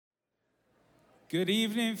Good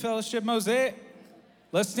evening, Fellowship Mosaic.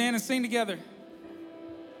 Let's stand and sing together.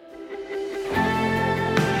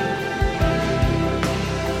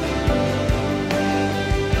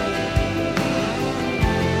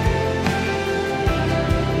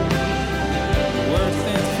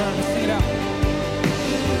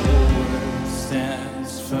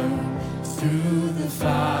 Through the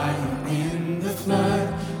fire, in the flood,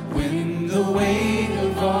 when the weight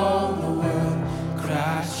of all the world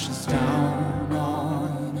crashes down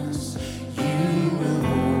on us, you will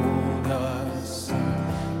hold us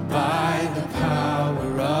up by the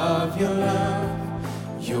power of your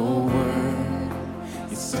love. Your word,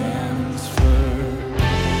 it stands firm.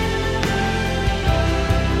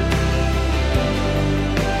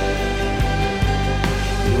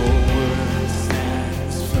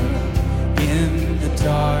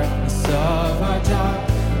 Darkness of our dark,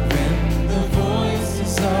 when the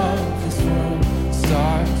voices of this world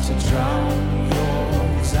start to drown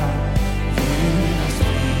yours out, you must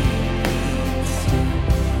be still.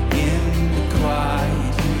 In the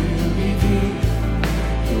quiet you reveal,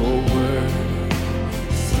 your word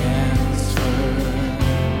stands firm.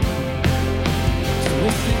 So we'll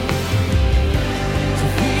sing. So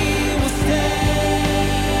we will stand.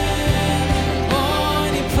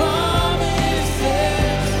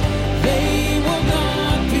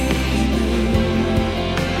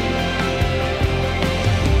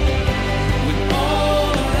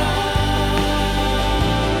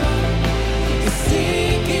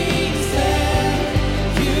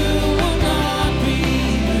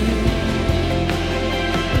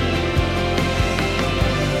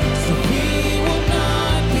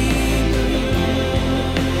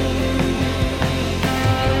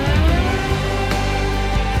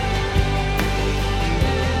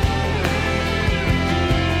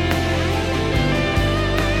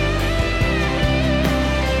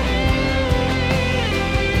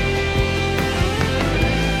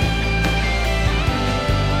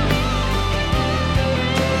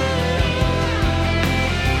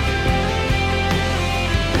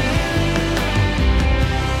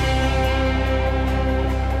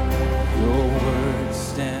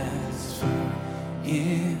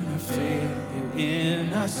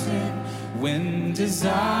 When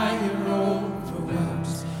desire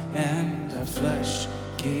overwhelms and our flesh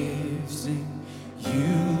gives in,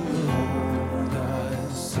 you will hold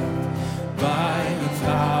us up by the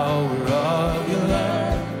power of your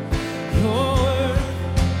love. Your word,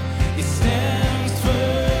 it stands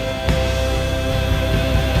firm.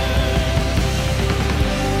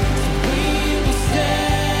 So we will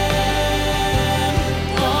stand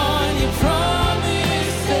on your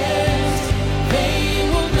promises. They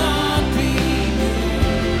will not be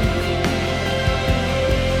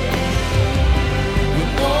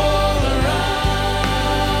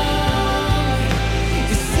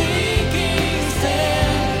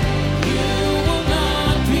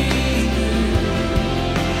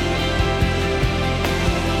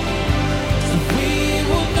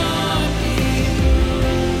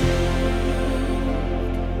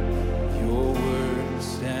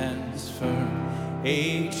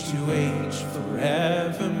age to age,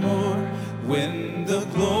 forevermore. When the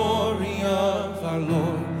glory of our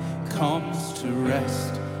Lord comes to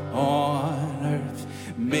rest on earth,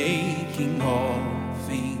 making all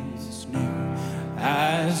things new,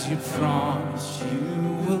 as you promised you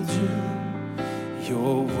will do.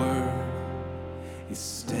 Your word, it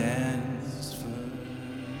stands firm.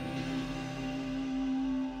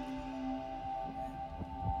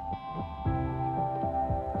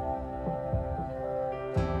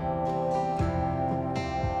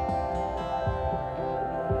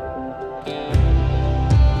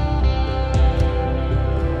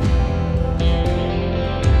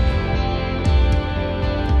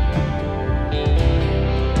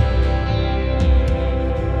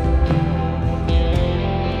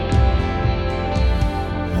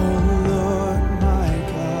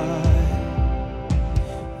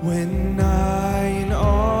 When I in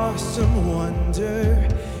awesome wonder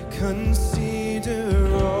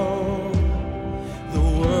consider all the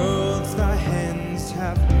worlds thy hands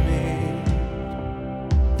have made,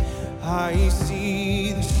 I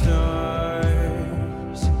see the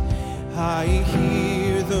stars, I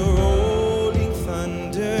hear the rolling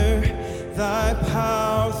thunder, thy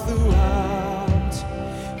power throughout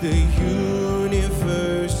the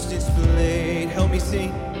universe displayed. Help me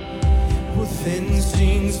sing. Well, then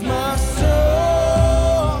sings my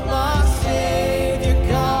soul, my Savior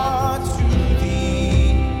God, to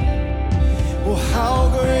thee. Oh, how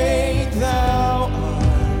great thou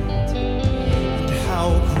art, and how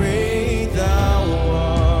great thou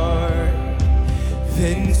art.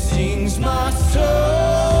 Then sings my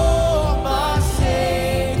soul, my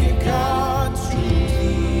Savior God, to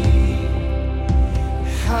thee.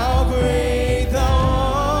 How great thou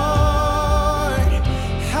art,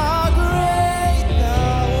 how great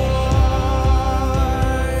thou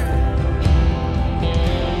art.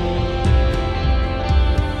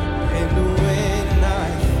 And when I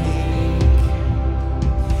think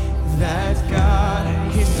that God,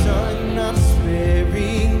 his Son not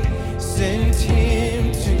sparing, sent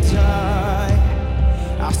him to die,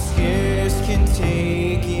 I scarce can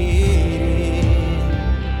take it in.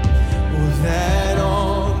 Oh, that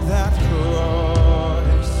on that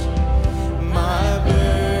cross, my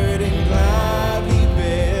burden gladly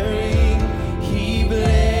bearing, he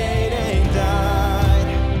bled and died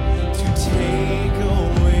to take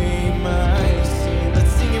away my sin.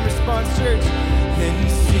 Let's sing in response, church. Then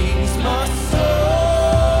sings my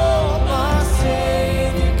soul, my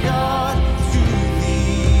Savior God, to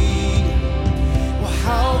thee. Well,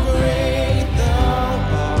 how great thou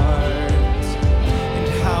art, and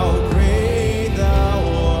how great thou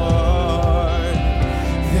art.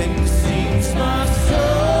 Then sings my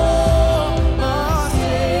soul, my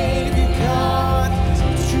Savior God,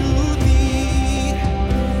 to thee.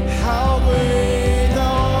 How great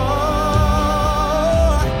thou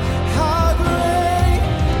art, how great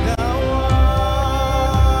thou art.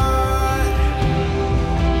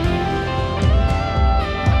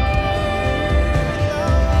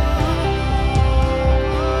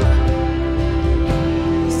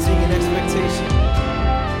 Sing in expectation.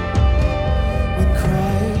 When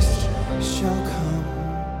Christ shall come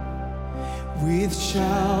with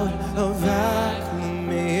shout of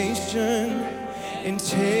acclamation and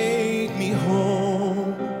take me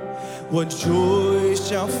home, what joy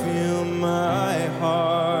shall fill my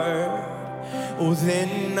heart. Oh,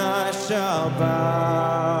 then I shall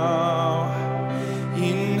bow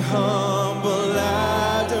in humble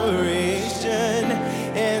adoration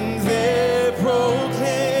and there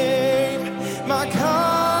proclaim, my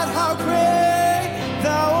God, how great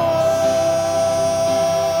thou art.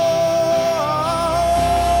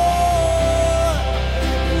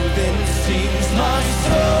 Then sings my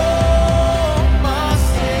soul, my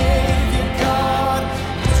Savior God,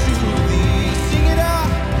 to thee. Sing it out.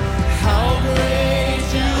 How great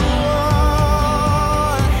you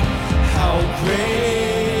are, how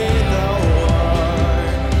great thou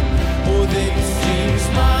art. Oh, then sings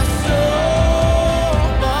my soul,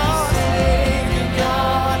 my Savior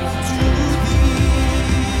God, to thee.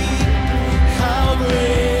 How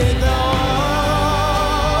great thou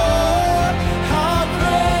art, how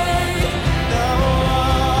great thou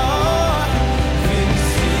art. Then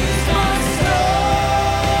sings my soul,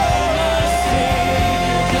 my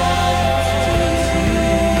Savior God, to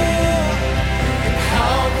thee. And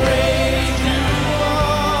how great you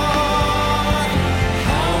are,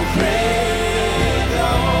 how great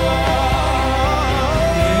thou art.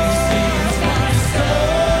 Then sings my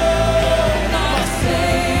soul, my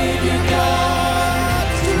Savior God,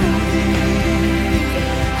 to thee.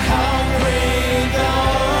 How great thou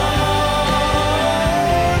art,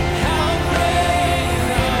 how great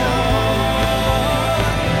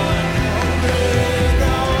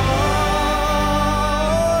thou art,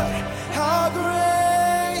 how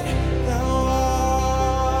great thou art.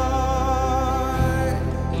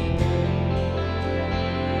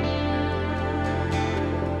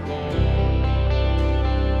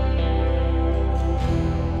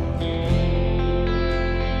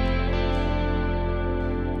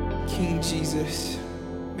 King Jesus,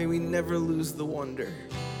 may we never lose the wonder.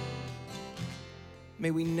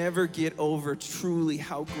 May we never get over truly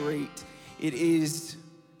how great it is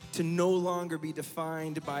to no longer be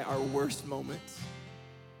defined by our worst moments,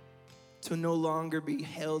 to no longer be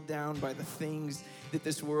held down by the things that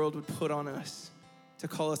this world would put on us, to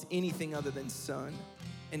call us anything other than son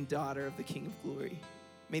and daughter of the King of Glory.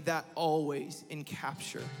 May that always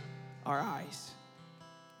encapture our eyes.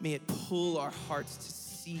 May it pull our hearts to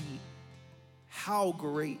see how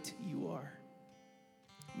great you are.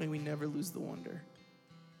 May we never lose the wonder.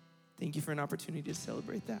 Thank you for an opportunity to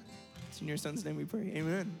celebrate that. It's in your son's name we pray.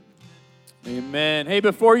 Amen. Amen. Hey,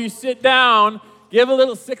 before you sit down, give a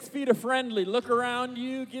little 6 feet of friendly. Look around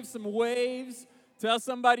you, give some waves. Tell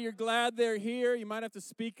somebody you're glad they're here. You might have to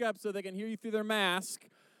speak up so they can hear you through their mask.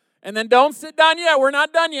 And then don't sit down yet. We're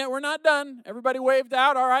not done yet. We're not done. Everybody waved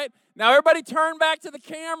out, all right? Now everybody turn back to the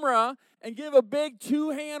camera and give a big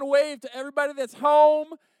 2-hand wave to everybody that's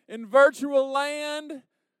home in virtual land.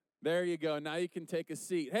 There you go. Now you can take a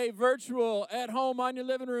seat. Hey, virtual, at home, on your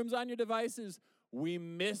living rooms, on your devices, we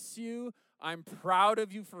miss you. I'm proud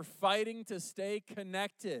of you for fighting to stay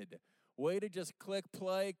connected. Way to just click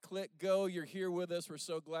play, click go. You're here with us. We're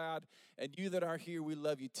so glad. And you that are here, we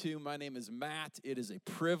love you too. My name is Matt. It is a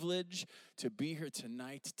privilege to be here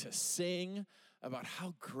tonight to sing about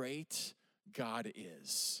how great God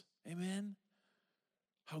is. Amen?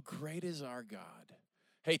 How great is our God?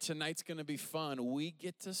 Hey, tonight's going to be fun. We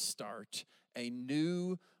get to start a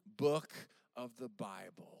new book of the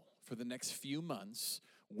Bible. For the next few months,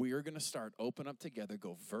 we are going to open up together,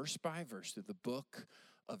 go verse by verse through the book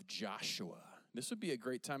of Joshua. This would be a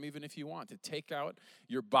great time, even if you want, to take out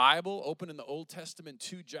your Bible, open in the Old Testament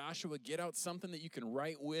to Joshua, get out something that you can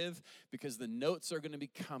write with, because the notes are going to be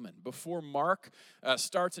coming. Before Mark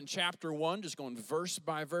starts in chapter 1, just going verse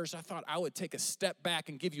by verse, I thought I would take a step back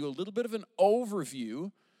and give you a little bit of an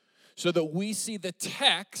overview so that we see the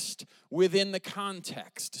text within the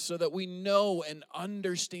context, so that we know and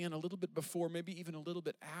understand a little bit before, maybe even a little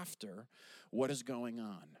bit after, what is going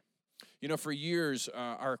on. You know, for years,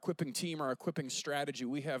 our equipping team, our equipping strategy,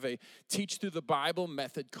 we have a Teach Through the Bible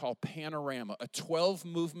method called Panorama, a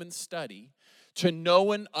 12-movement study to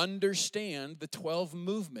know and understand the 12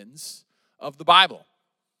 movements of the Bible.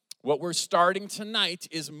 What we're starting tonight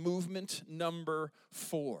is movement number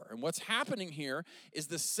 4. And what's happening here is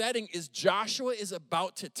the setting is Joshua is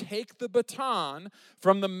about to take the baton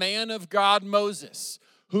from the man of God, Moses,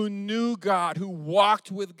 who knew God, who walked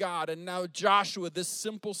with God. And now Joshua, this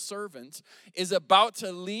simple servant, is about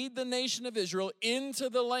to lead the nation of Israel into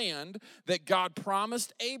the land that God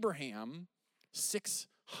promised Abraham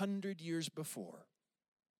 600 years before.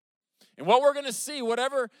 And what we're going to see,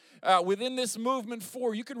 whatever within this movement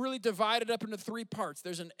 4, you can really divide it up into 3 parts.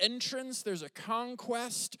 There's an entrance, there's a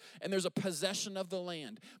conquest, and there's a possession of the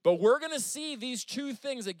land. But we're going to see these 2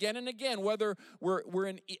 things again and again, whether we're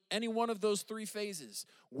in any one of those 3 phases.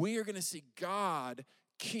 We are going to see God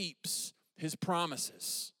keeps his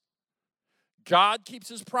promises. God keeps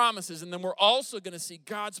his promises, and then we're also going to see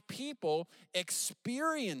God's people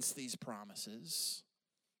experience these promises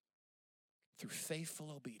through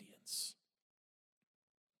faithful obedience.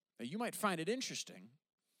 Now, you might find it interesting.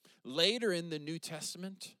 Later in the New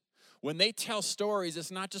Testament, when they tell stories,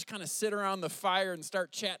 it's not just kind of sit around the fire and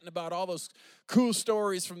start chatting about all those cool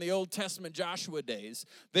stories from the Old Testament Joshua days.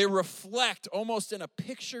 They reflect almost in a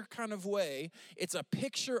picture kind of way. It's a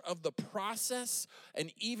picture of the process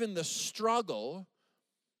and even the struggle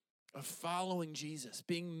of following Jesus,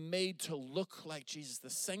 being made to look like Jesus,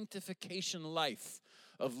 the sanctification life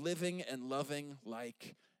of living and loving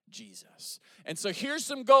like Jesus. And so here's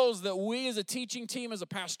some goals that we as a teaching team, as a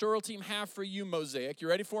pastoral team have for you, Mosaic. You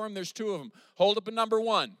ready for them? There's 2 of them. Hold up a number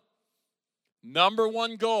 1. Number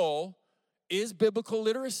 1 goal is biblical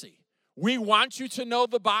literacy. We want you to know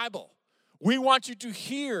the Bible. We want you to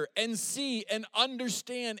hear and see and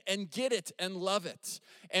understand and get it and love it.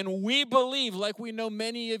 And we believe, like we know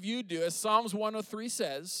many of you do, as Psalms 103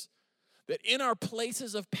 says, that in our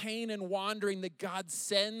places of pain and wandering, that God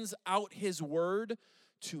sends out his word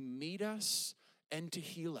to meet us and to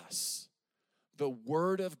heal us. The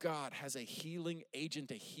word of God has a healing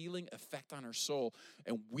agent, a healing effect on our soul.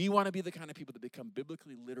 And we want to be the kind of people that become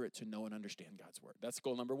biblically literate to know and understand God's word. That's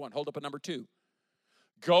goal number 1. Hold up a number 2.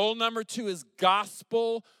 Goal number 2 is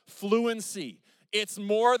gospel fluency. It's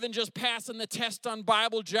more than just passing the test on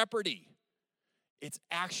Bible Jeopardy. It's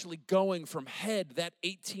actually going from head, that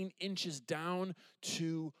 18 inches down,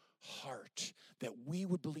 to heart. That we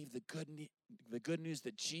would believe the good news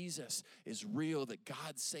that Jesus is real, that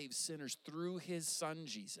God saves sinners through his son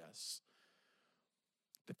Jesus.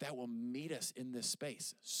 That will meet us in this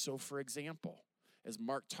space. So for example, as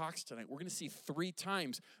Mark talks tonight, we're going to see 3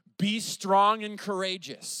 times, be strong and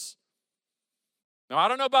courageous. Now, I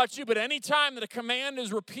don't know about you, but any time that a command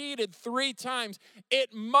is repeated 3 times,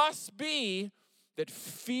 it must be that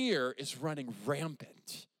fear is running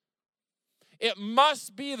rampant. It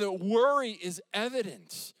must be that worry is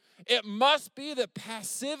evident. It must be that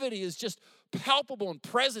passivity is just palpable and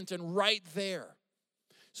present and right there.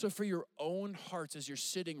 So for your own hearts as you're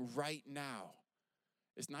sitting right now,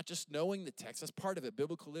 it's not just knowing the text, that's part of it,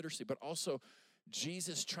 biblical literacy, but also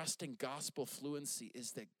Jesus trusting gospel fluency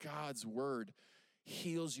is that God's word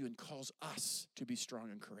heals you and calls us to be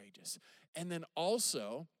strong and courageous. And then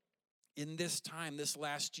also, in this time, this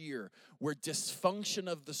last year, where dysfunction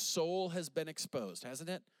of the soul has been exposed, hasn't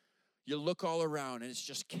it? You look all around and it's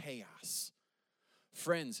just chaos.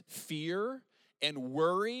 Friends, fear and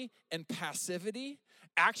worry and passivity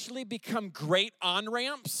actually become great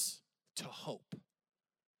on-ramps to hope.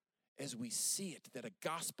 As we see it, that a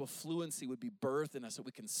gospel fluency would be birthed in us, that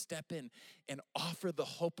we can step in and offer the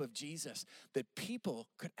hope of Jesus, that people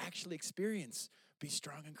could actually experience, be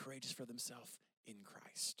strong and courageous for themselves in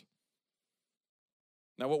Christ.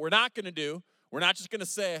 Now, what we're not going to do, we're not just going to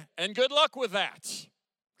say, and good luck with that.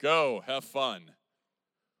 Go, have fun.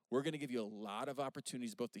 We're going to give you a lot of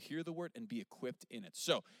opportunities both to hear the word and be equipped in it.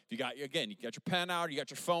 So if you got your pen out, you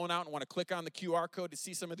got your phone out and want to click on the QR code to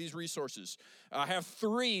see some of these resources. I have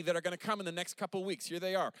 3 that are going to come in the next couple of weeks. Here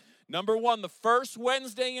they are. Number 1, the first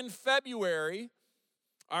Wednesday in February,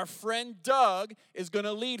 our friend Doug is going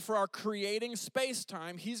to lead for our Creating Space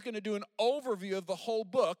time. He's going to do an overview of the whole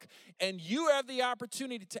book, and you have the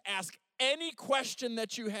opportunity to ask any question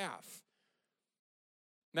that you have.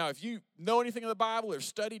 Now, if you know anything of the Bible or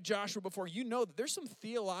studied Joshua before, you know that there's some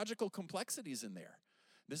theological complexities in there.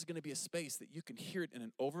 This is going to be a space that you can hear it in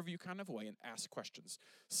an overview kind of way and ask questions.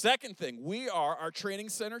 Second thing, our training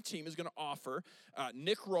center team is going to offer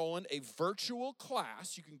Nick Rowland a virtual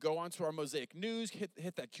class. You can go onto our Mosaic News,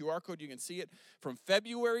 hit that QR code, you can see it, from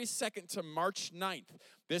February 2nd to March 9th.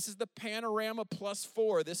 This is the Panorama Plus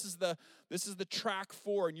 4. This is the track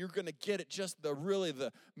 4, and you're going to get it just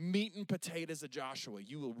the meat and potatoes of Joshua.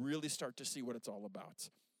 You will really start to see what it's all about.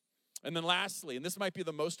 And then lastly, and this might be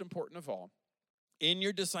the most important of all, in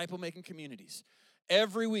your disciple-making communities,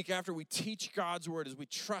 every week after we teach God's word, as we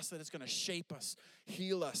trust that it's going to shape us,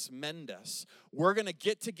 heal us, mend us, we're going to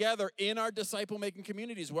get together in our disciple-making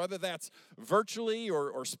communities, whether that's virtually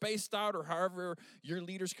or spaced out or however your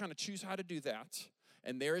leaders kind of choose how to do that.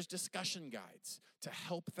 And there is discussion guides to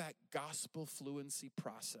help that gospel fluency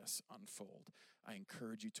process unfold. I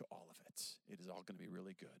encourage you to all of it. It is all going to be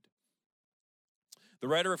really good. The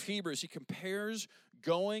writer of Hebrews, he compares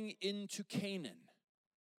going into Canaan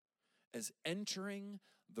as entering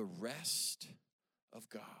the rest of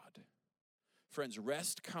God. Friends,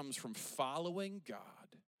 rest comes from following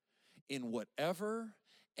God in whatever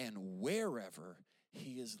and wherever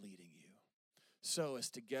he is leading you. So as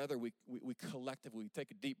together we collectively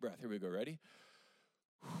take a deep breath. Here we go, ready?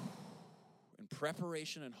 In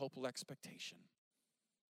preparation and hopeful expectation,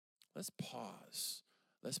 let's pause,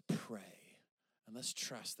 let's pray, and let's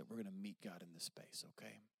trust that we're going to meet God in this space,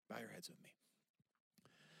 okay? Bow your heads with me.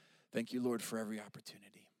 Thank you, Lord, for every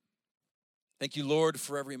opportunity. Thank you, Lord,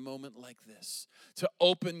 for every moment like this, to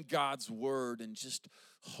open God's word and just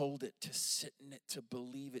hold it, to sit in it, to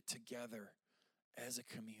believe it together as a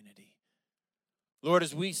community. Lord,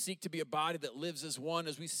 as we seek to be a body that lives as one,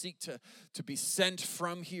 as we seek to be sent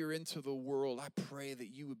from here into the world, I pray that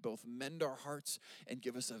you would both mend our hearts and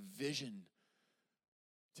give us a vision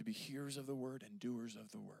to be hearers of the word and doers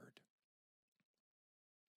of the word.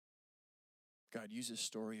 God, use this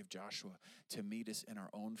story of Joshua to meet us in our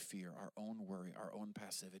own fear, our own worry, our own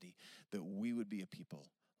passivity, that we would be a people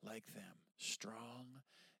like them, strong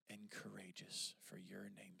and courageous for your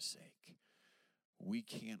name's sake. We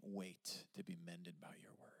can't wait to be mended by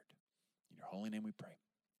your word. In your holy name we pray.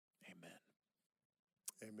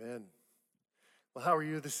 Amen. Amen. Well, how are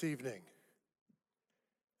you this evening?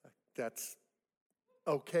 That's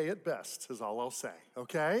okay at best, is all I'll say,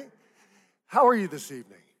 okay? How are you this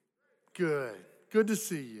evening? Good. Good to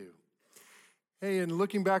see you. Hey, and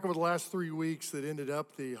looking back over the last 3 weeks that ended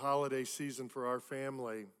up the holiday season for our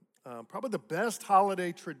family, probably the best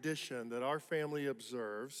holiday tradition that our family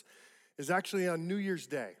observes is actually on New Year's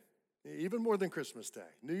Day, even more than Christmas Day.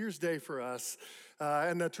 New Year's Day for us.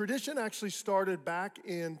 And the tradition actually started back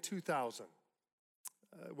in 2000.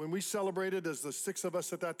 When we celebrated, as the 6 of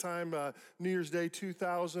us at that time, New Year's Day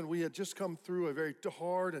 2000, we had just come through a very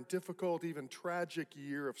hard and difficult, even tragic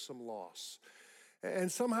year of some loss.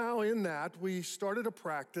 And somehow in that, we started a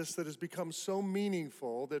practice that has become so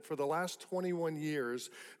meaningful that for the last 21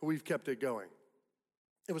 years, we've kept it going.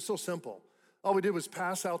 It was so simple. All we did was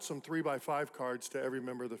pass out some 3x5 cards to every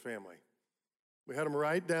member of the family. We had them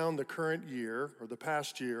write down the current year or the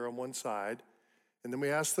past year on one side, and then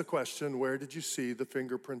we asked the question, where did you see the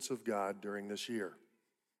fingerprints of God during this year?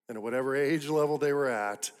 And at whatever age level they were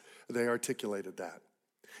at, they articulated that.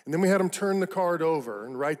 And then we had them turn the card over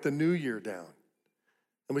and write the new year down.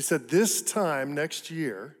 And we said, this time next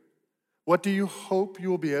year, what do you hope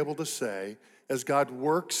you will be able to say as God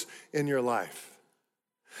works in your life?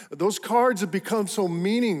 Those cards have become so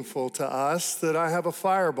meaningful to us that I have a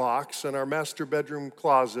firebox in our master bedroom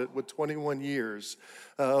closet with 21 years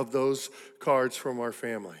of those cards from our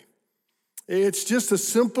family. It's just a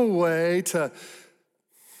simple way to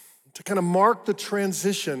kind of mark the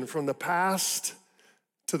transition from the past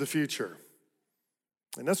to the future.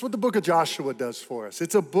 And that's what the book of Joshua does for us.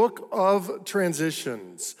 It's a book of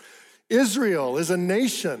transitions. Israel is a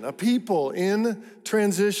nation, a people in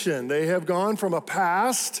transition. They have gone from a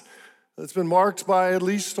past that's been marked by at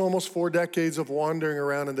least almost 4 decades of wandering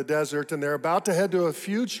around in the desert, and they're about to head to a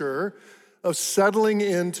future of settling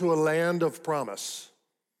into a land of promise.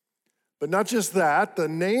 But not just that, the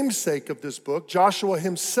namesake of this book, Joshua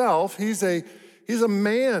himself, he's a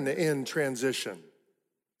man in transition.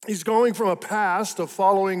 He's going from a past of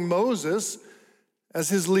following Moses as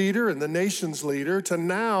his leader and the nation's leader to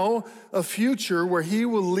now a future where he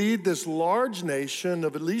will lead this large nation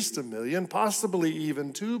of at least 1 million, possibly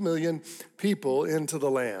even 2 million people into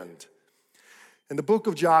the land. And the book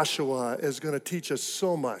of Joshua is going to teach us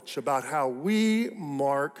so much about how we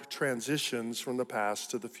mark transitions from the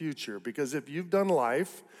past to the future. Because if you've done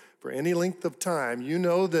life for any length of time, you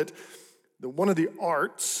know that one of the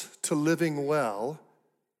arts to living well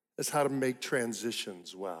is how to make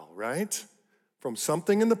transitions well, right? From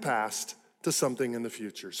something in the past to something in the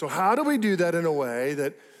future. So how do we do that in a way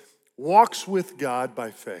that walks with God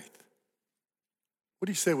by faith? What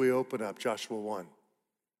do you say we open up Joshua 1?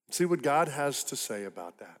 See what God has to say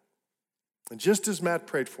about that. And just as Matt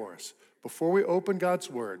prayed for us, before we open God's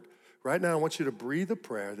word, right now I want you to breathe a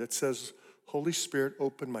prayer that says, Holy Spirit,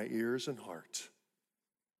 open my ears and heart.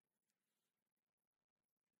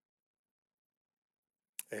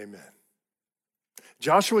 Amen.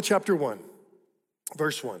 Joshua chapter 1,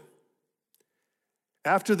 verse 1.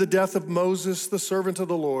 After the death of Moses, the servant of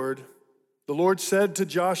the Lord said to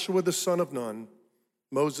Joshua the son of Nun,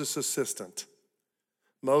 Moses' assistant,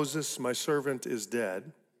 Moses, my servant, is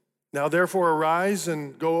dead. Now therefore arise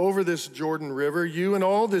and go over this Jordan River, you and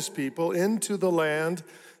all this people, into the land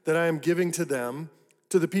that I am giving to them,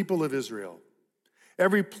 to the people of Israel.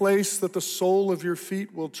 Every place that the sole of your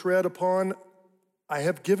feet will tread upon, I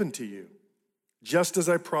have given to you, just as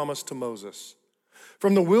I promised to Moses.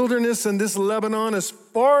 From the wilderness and this Lebanon, as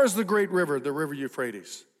far as the great river, the river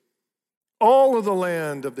Euphrates, all of the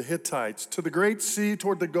land of the Hittites, to the great sea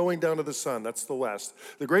toward the going down of the sun, that's the west,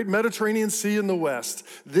 the great Mediterranean Sea in the west,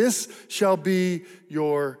 this shall be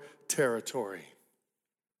your territory.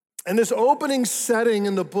 And this opening setting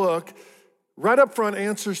in the book, right up front,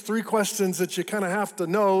 answers 3 questions that you kind of have to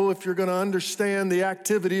know if you're going to understand the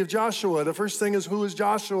activity of Joshua. The first thing is, who is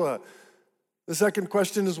Joshua? The second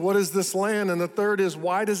question is, what is this land? And the third is,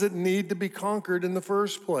 why does it need to be conquered in the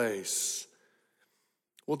first place?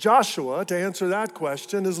 Well, Joshua, to answer that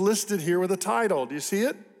question, is listed here with a title. Do you see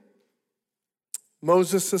it?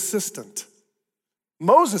 Moses' assistant.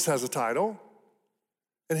 Moses has a title,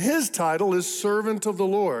 and his title is servant of the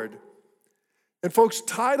Lord. And folks,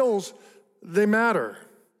 titles, they matter.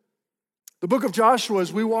 The book of Joshua,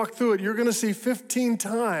 as we walk through it, you're going to see 15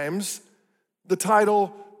 times the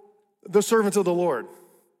title, the servant of the Lord.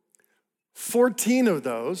 14 of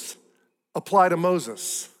those apply to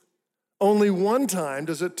Moses. Only one time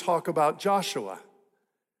does it talk about Joshua,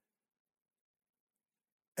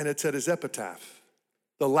 and it's at his epitaph,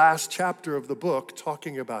 the last chapter of the book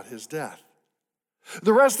talking about his death.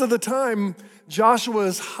 The rest of the time, Joshua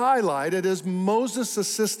is highlighted as Moses'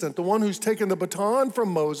 assistant, the one who's taken the baton from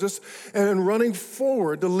Moses and running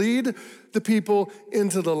forward to lead the people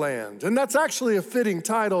into the land. And that's actually a fitting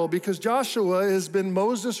title because Joshua has been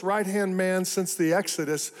Moses' right-hand man since the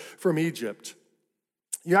Exodus from Egypt.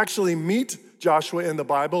 You actually meet Joshua in the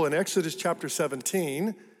Bible in Exodus chapter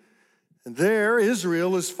 17. And there,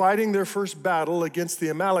 Israel is fighting their first battle against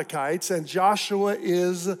the Amalekites, and Joshua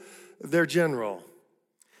is their general.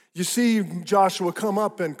 You see Joshua come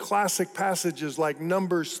up in classic passages like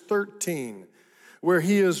Numbers 13, where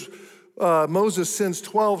Moses sends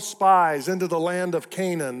 12 spies into the land of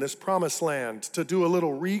Canaan, this promised land, to do a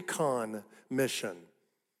little recon mission.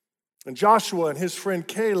 And Joshua and his friend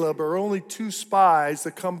Caleb are only 2 spies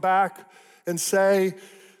that come back and say,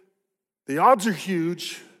 the odds are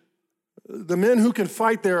huge. The men who can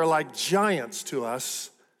fight there are like giants to us,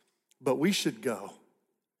 but we should go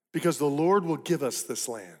because the Lord will give us this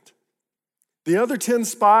land. The other 10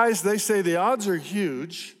 spies, they say the odds are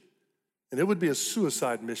huge, and it would be a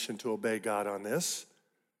suicide mission to obey God on this,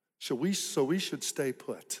 so we should stay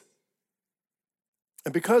put.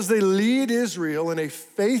 And because they lead Israel in a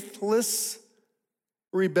faithless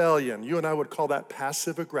rebellion, you and I would call that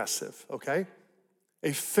passive-aggressive, okay?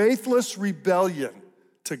 A faithless rebellion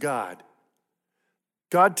to God.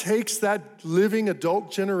 God takes that living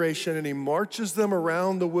adult generation and he marches them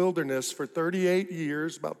around the wilderness for 38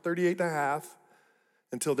 years, about 38 and a half,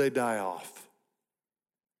 until they die off.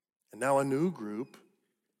 And now a new group,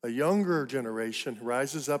 a younger generation,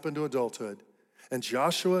 rises up into adulthood, and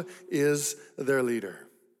Joshua is their leader.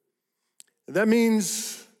 That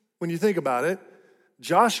means, when you think about it,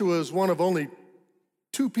 Joshua is one of only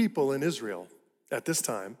 2 people in Israel at this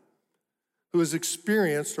time who has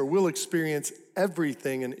experienced or will experience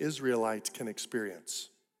everything an Israelite can experience.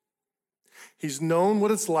 He's known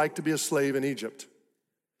what it's like to be a slave in Egypt.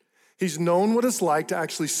 He's known what it's like to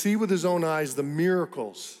actually see with his own eyes the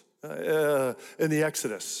miracles in the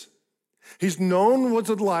Exodus. He's known what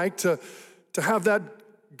it's like to have that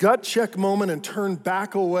gut check moment and turn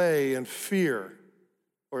back away in fear.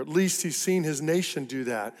 Or at least he's seen his nation do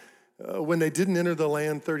that when they didn't enter the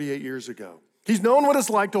land 38 years ago. He's known what it's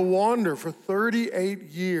like to wander for 38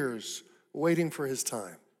 years waiting for his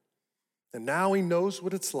time. And now he knows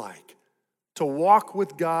what it's like to walk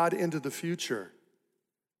with God into the future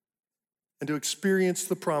and to experience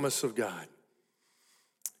the promise of God.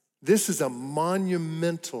 This is a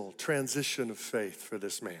monumental transition of faith for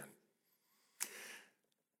this man.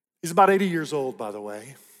 He's about 80 years old, by the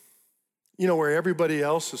way. You know, where everybody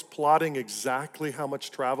else is plotting exactly how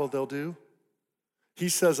much travel they'll do, he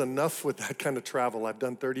says, enough with that kind of travel. I've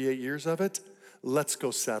done 38 years of it. Let's go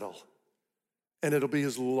settle. And it'll be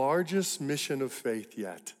his largest mission of faith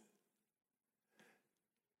yet.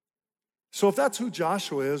 So if that's who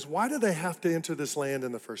Joshua is, why do they have to enter this land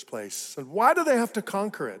in the first place? And why do they have to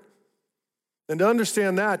conquer it? And to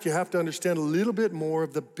understand that, you have to understand a little bit more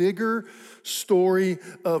of the bigger story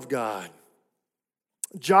of God.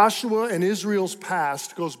 Joshua and Israel's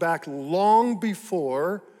past goes back long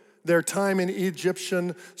before their time in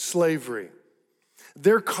Egyptian slavery.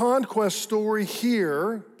 Their conquest story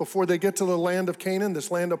here, before they get to the land of Canaan,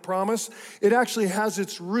 this land of promise, it actually has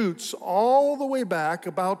its roots all the way back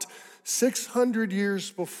about 600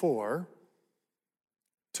 years before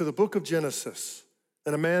to the book of Genesis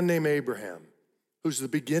and a man named Abraham, who's the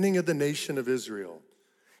beginning of the nation of Israel.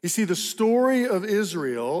 You see, the story of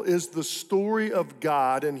Israel is the story of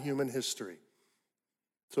God in human history.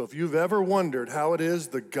 So if you've ever wondered how it is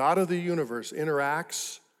the God of the universe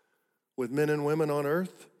interacts with men and women on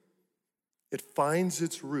earth, it finds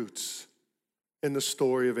its roots in the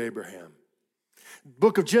story of Abraham. The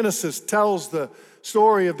book of Genesis tells the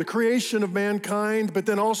story of the creation of mankind, but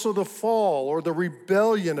then also the fall or the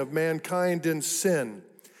rebellion of mankind in sin.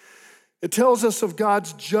 It tells us of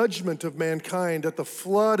God's judgment of mankind at the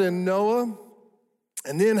flood in Noah,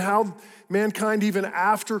 and then how mankind, even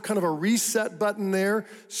after kind of a reset button there,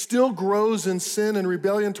 still grows in sin and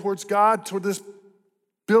rebellion towards God, toward this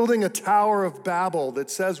building a Tower of Babel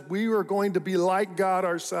that says we are going to be like God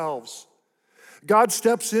ourselves. God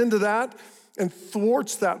steps into that and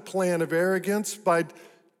thwarts that plan of arrogance by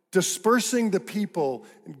dispersing the people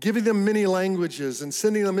and giving them many languages and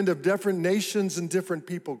sending them into different nations and different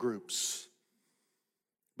people groups.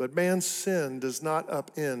 But man's sin does not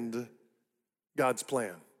upend God's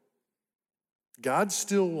plan. God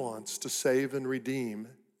still wants to save and redeem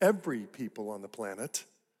every people on the planet.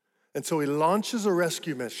 And so he launches a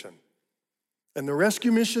rescue mission. And the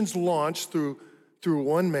rescue mission's launched through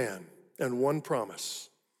one man and one promise.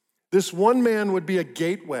 This one man would be a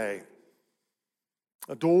gateway,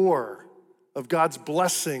 a door of God's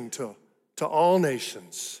blessing to all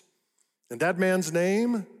nations. And that man's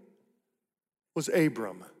name was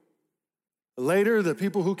Abram. Later, the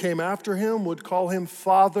people who came after him would call him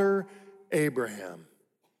Father Abraham.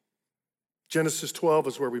 Genesis 12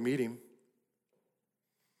 is where we meet him.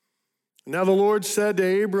 Now the Lord said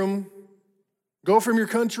to Abram, "Go from your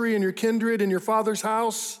country and your kindred and your father's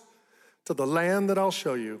house to the land that I'll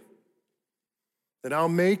show you. And I'll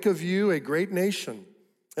make of you a great nation,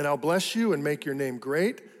 and I'll bless you and make your name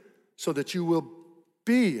great, so that you will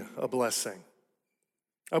be a blessing.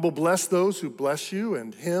 I will bless those who bless you,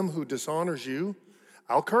 and him who dishonors you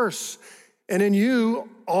I'll curse. And in you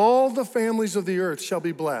all the families of the earth shall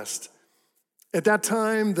be blessed." At that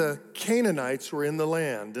time, the Canaanites were in the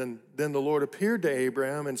land, and then the Lord appeared to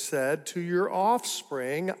Abraham and said, "To your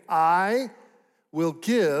offspring I will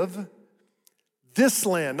give this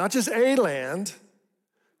land," not just a land,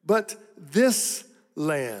 but this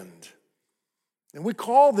land. And we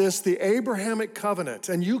call this the Abrahamic covenant.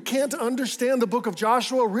 And you can't understand the book of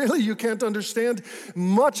Joshua, really, you can't understand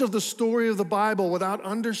much of the story of the Bible without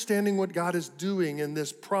understanding what God is doing in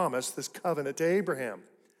this promise, this covenant to Abraham.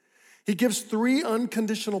 He gives 3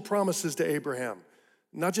 unconditional promises to Abraham,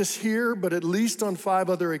 not just here, but at least on 5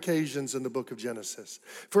 other occasions in the book of Genesis.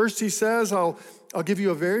 First, he says, I'll give you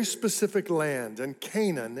a very specific land, and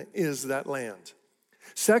Canaan is that land.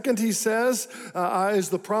 Second, he says, is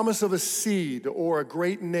the promise of a seed or a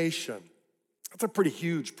great nation. That's a pretty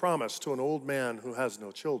huge promise to an old man who has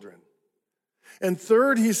no children. And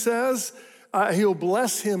third, he says, he'll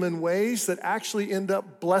bless him in ways that actually end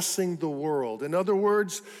up blessing the world. In other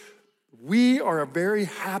words, we are a very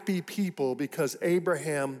happy people because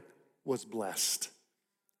Abraham was blessed.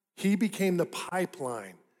 He became the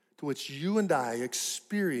pipeline to which you and I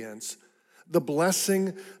experience the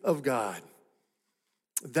blessing of God.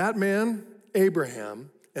 That man,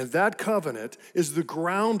 Abraham, And that covenant is the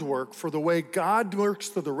groundwork for the way God works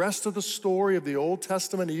through the rest of the story of the Old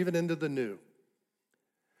Testament, even into the New.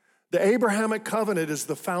 The Abrahamic covenant is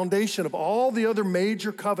the foundation of all the other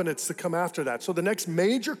major covenants that come after that. So the next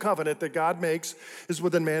major covenant that God makes is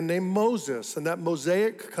with a man named Moses. And that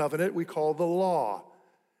Mosaic covenant we call the law.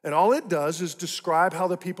 And all it does is describe how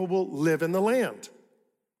the people will live in the land.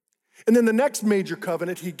 And then the next major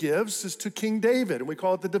covenant he gives is to King David, and we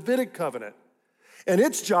call it the Davidic covenant. And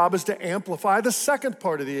its job is to amplify the second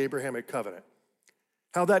part of the Abrahamic covenant,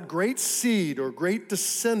 how that great seed or great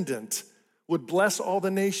descendant would bless all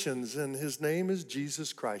the nations, and his name is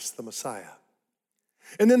Jesus Christ, the Messiah.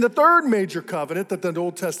 And then the third major covenant that the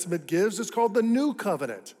Old Testament gives is called the New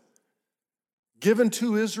Covenant, given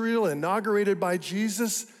to Israel, inaugurated by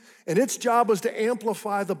Jesus, and its job was to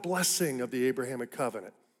amplify the blessing of the Abrahamic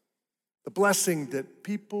covenant. The blessing that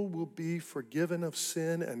people will be forgiven of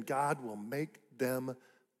sin and God will make them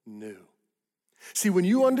new. See, when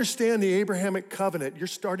you understand the Abrahamic covenant, you're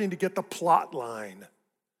starting to get the plot line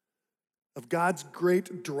of God's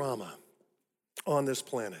great drama on this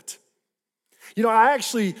planet. You know, I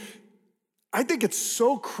think it's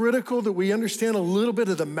so critical that we understand a little bit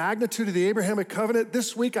of the magnitude of the Abrahamic covenant.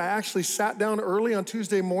 This week, I actually sat down early on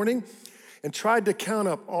Tuesday morning and tried to count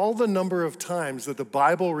up all the number of times that the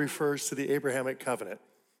Bible refers to the Abrahamic covenant.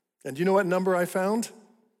 And you know what number I found?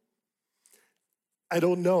 I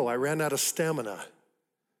don't know. I ran out of stamina.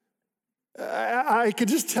 I could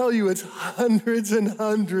just tell you it's hundreds and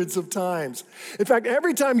hundreds of times. In fact,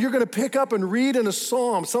 every time you're going to pick up and read in a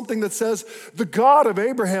psalm something that says, the God of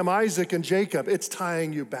Abraham, Isaac, and Jacob, it's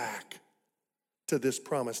tying you back to this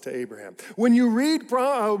promise to Abraham. When you read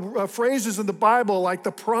phrases in the Bible like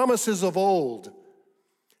the promises of old,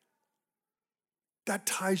 that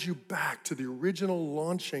ties you back to the original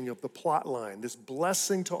launching of the plot line, this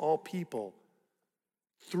blessing to all people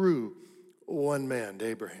through one man,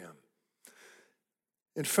 Abraham.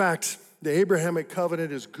 In fact, the Abrahamic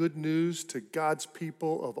covenant is good news to God's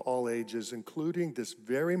people of all ages, including this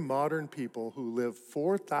very modern people who live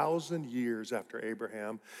 4,000 years after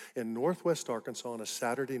Abraham in Northwest Arkansas on a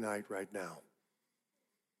Saturday night right now.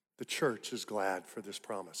 The church is glad for this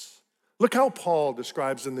promise. Look how Paul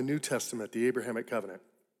describes in the New Testament the Abrahamic covenant.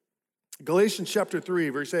 Galatians chapter 3,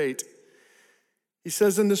 verse 8, he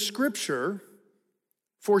says, in the scripture,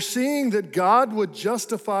 foreseeing that God would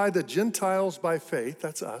justify the Gentiles by faith,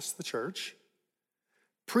 that's us, the church,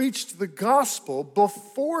 preached the gospel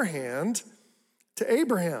beforehand to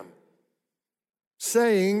Abraham,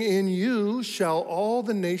 saying, in you shall all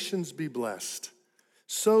the nations be blessed.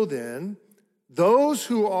 So then, those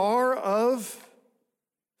who are of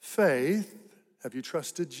faith, have you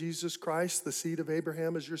trusted Jesus Christ, the seed of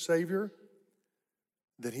Abraham, as your Savior?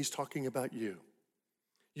 Then he's talking about you.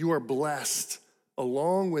 You are blessed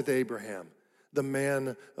along with Abraham, the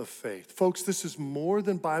man of faith. Folks, this is more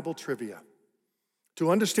than Bible trivia.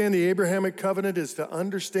 To understand the Abrahamic covenant is to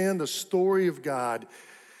understand the story of God,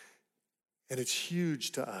 and it's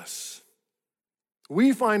huge to us.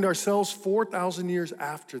 We find ourselves 4,000 years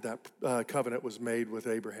after that covenant was made with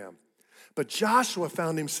Abraham. But Joshua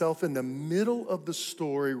found himself in the middle of the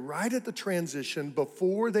story, right at the transition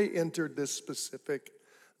before they entered this specific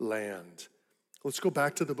land. Let's go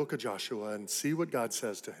back to the book of Joshua and see what God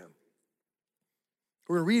says to him.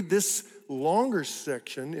 We're going to read this longer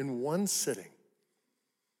section in one sitting.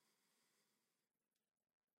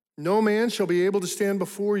 No man shall be able to stand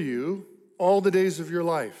before you all the days of your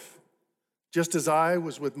life. Just as I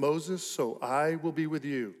was with Moses, so I will be with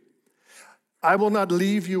you. I will not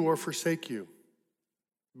leave you or forsake you.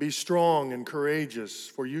 Be strong and courageous,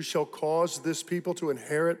 for you shall cause this people to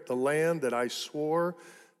inherit the land that I swore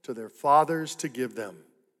to their fathers to give them.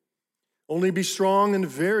 Only be strong and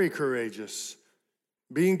very courageous,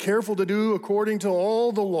 being careful to do according to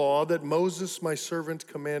all the law that Moses my servant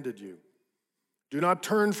commanded you. Do not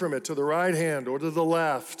turn from it to the right hand or to the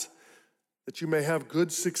left, that you may have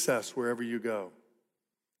good success wherever you go.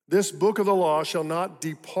 This book of the law shall not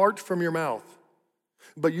depart from your mouth,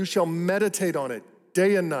 but you shall meditate on it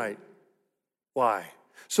day and night. Why?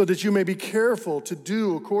 So that you may be careful to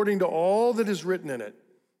do according to all that is written in it.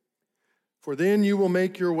 For then you will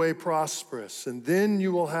make your way prosperous, and then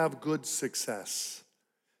you will have good success.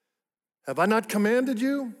 Have I not commanded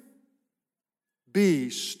you? Be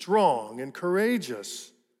strong and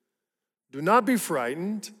courageous. Do not be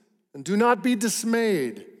frightened, and do not be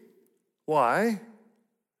dismayed. Why?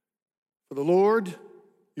 For the Lord,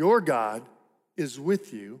 your God, is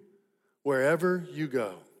with you wherever you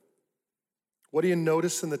go. What do you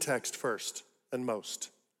notice in the text first and most?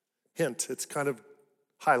 Hint, it's kind of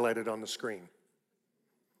highlighted on the screen.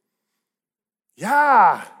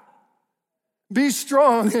 Yeah. Be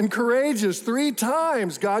strong and courageous. 3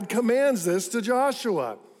 times God commands this to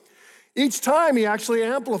Joshua. Each time he actually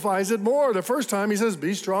amplifies it more. The first time he says,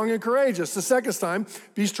 be strong and courageous. The second time,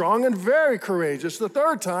 be strong and very courageous. The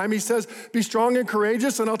third time he says, be strong and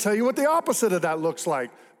courageous, and I'll tell you what the opposite of that looks like.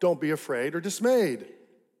 Don't be afraid or dismayed.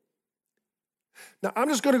 Now, I'm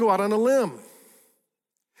just going to go out on a limb.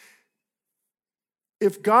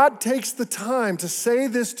 If God takes the time to say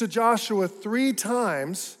this to Joshua 3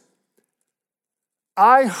 times,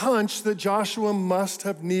 I hunch that Joshua must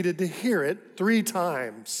have needed to hear it 3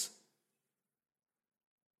 times.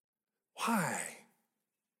 Why?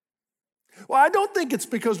 Well, I don't think it's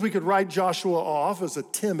because we could write Joshua off as a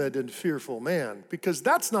timid and fearful man, because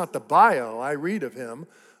that's not the bio I read of him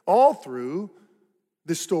all through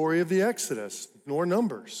the story of the Exodus, nor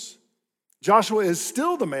Numbers. Joshua is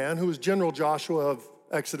still the man who was General Joshua of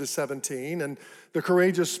Exodus 17 and the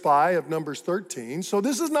courageous spy of Numbers 13. So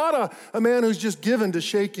this is not a man who's just given to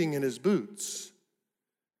shaking in his boots.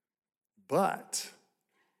 But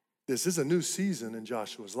this is a new season in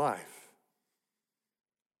Joshua's life.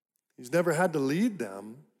 He's never had to lead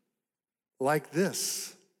them like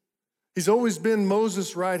this. He's always been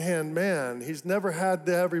Moses' right-hand man. He's never had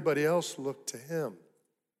everybody else look to him.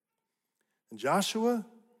 And Joshua,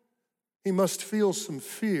 he must feel some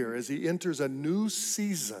fear as he enters a new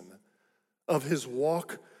season of his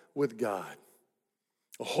walk with God.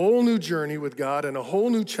 A whole new journey with God and a whole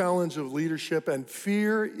new challenge of leadership, and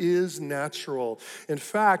fear is natural. In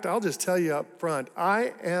fact, I'll just tell you up front,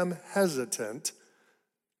 I am hesitant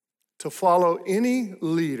to follow any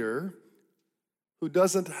leader who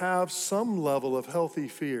doesn't have some level of healthy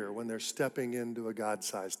fear when they're stepping into a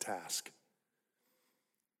God-sized task.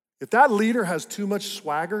 If that leader has too much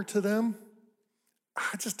swagger to them,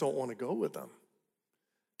 I just don't want to go with them.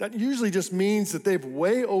 That usually just means that they've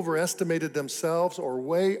way overestimated themselves or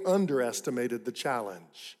way underestimated the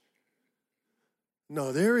challenge.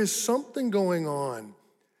 No, there is something going on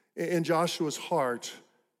in Joshua's heart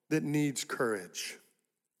that needs courage.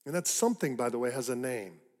 And that something, by the way, has a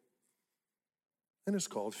name. And it's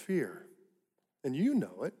called fear. And you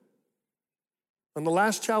know it. On the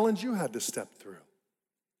last challenge you had to step through.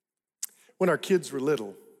 When our kids were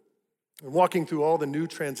little, and walking through all the new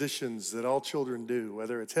transitions that all children do,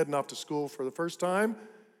 whether it's heading off to school for the first time,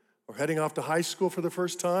 or heading off to high school for the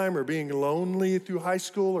first time, or being lonely through high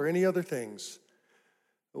school, or any other things.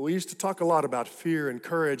 We used to talk a lot about fear and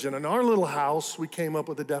courage, and in our little house, we came up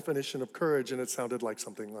with a definition of courage, and it sounded like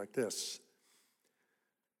something like this.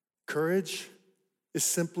 Courage is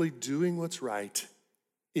simply doing what's right,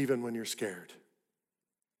 even when you're scared.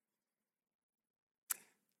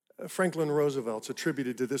 Franklin Roosevelt's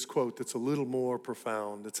attributed to this quote that's a little more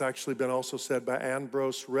profound. It's actually been also said by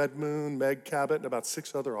Ambrose Redmoon, Meg Cabot, and about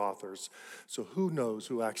 6 other authors. So who knows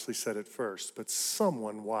who actually said it first, but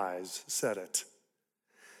someone wise said it.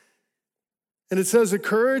 And it says that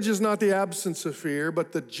courage is not the absence of fear,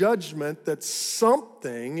 but the judgment that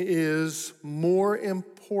something is more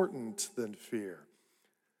important than fear.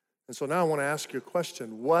 And so now I want to ask you a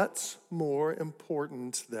question. What's more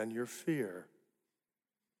important than your fear?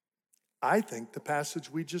 I think the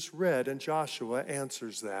passage we just read in Joshua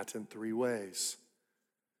answers that in 3 ways.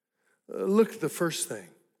 Look at the first thing,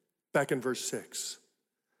 back in verse 6.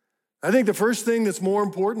 I think the first thing that's more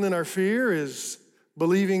important than our fear is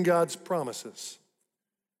believing God's promises.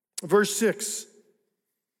 Verse 6,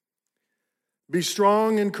 be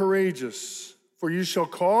strong and courageous, for you shall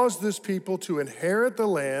cause this people to inherit the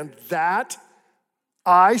land that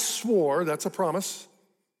I swore, that's a promise,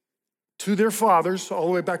 to their fathers, all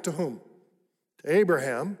the way back to whom? To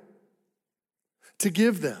Abraham, to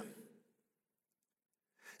give them.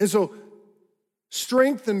 And so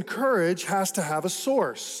strength and courage has to have a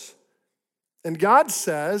source. And God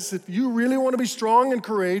says, if you really want to be strong and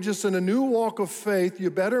courageous in a new walk of faith, you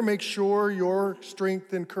better make sure your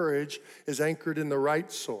strength and courage is anchored in the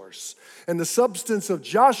right source. And the substance of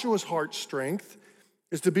Joshua's heart strength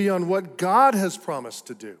is to be on what God has promised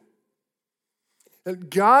to do. And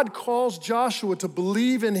God calls Joshua to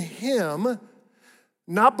believe in him,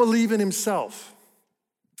 not believe in himself.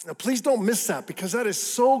 Now, please don't miss that, because that is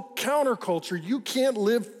so counterculture. You can't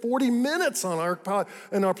live 40 minutes on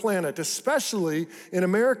our planet, especially in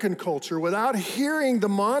American culture, without hearing the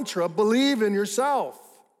mantra, believe in yourself.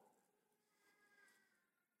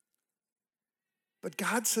 But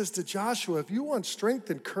God says to Joshua, if you want strength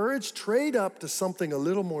and courage, trade up to something a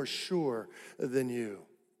little more sure than you.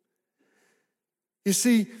 You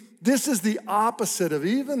see, this is the opposite of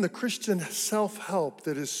even the Christian self-help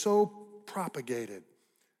that is so propagated.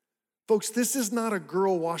 Folks, this is not a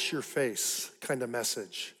girl wash your face kind of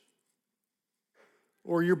message.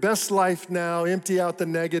 or your best life now, empty out the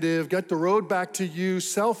negative, get the road back to you,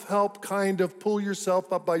 self-help kind of pull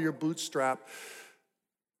yourself up by your bootstrap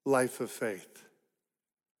life of faith.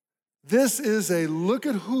 This is a look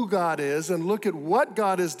at who God is and look at what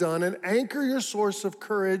God has done and anchor your source of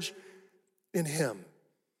courage in Him.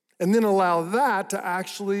 And then allow that to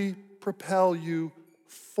actually propel you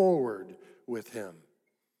forward with Him.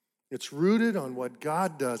 It's rooted on what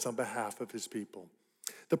God does on behalf of His people.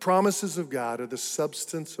 The promises of God are the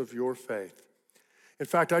substance of your faith. In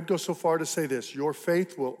fact, I'd go so far to say this: your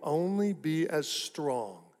faith will only be as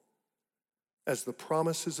strong as the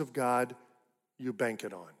promises of God you bank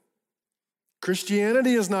it on.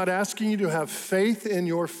 Christianity is not asking you to have faith in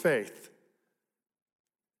your faith.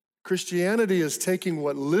 Christianity is taking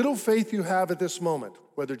what little faith you have at this moment,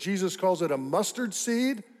 whether Jesus calls it a mustard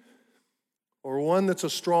seed or one that's a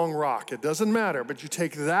strong rock. It doesn't matter, but you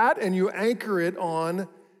take that and you anchor it on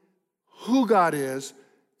who God is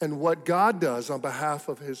and what God does on behalf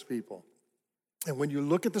of His people. And when you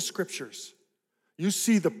look at the scriptures, you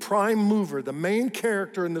see the prime mover, the main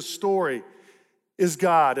character in the story is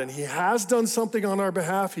God, and He has done something on our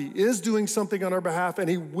behalf, He is doing something on our behalf, and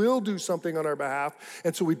He will do something on our behalf.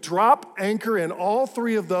 And so we drop anchor in all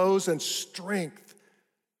three of those, and strength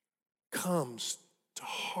comes to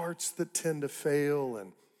hearts that tend to fail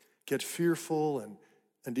and get fearful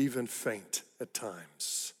and even faint at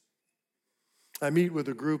times. I meet with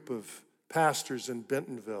a group of pastors in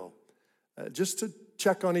Bentonville just to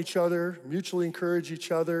check on each other, mutually encourage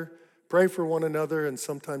each other, pray for one another, and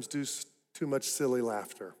sometimes do too much silly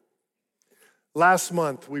laughter. Last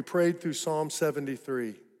month, we prayed through Psalm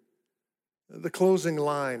 73. The closing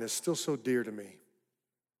line is still so dear to me.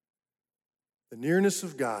 The nearness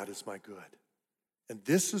of God is my good. And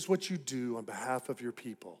this is what you do on behalf of your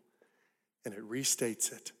people. And it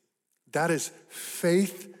restates it. That is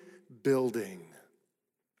faith building.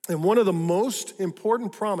 And one of the most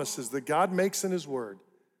important promises that God makes in His word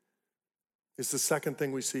is the second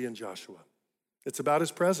thing we see in Joshua. It's about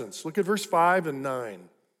His presence. Look at verse 5 and 9.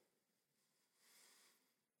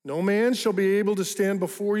 No man shall be able to stand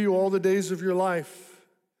before you all the days of your life.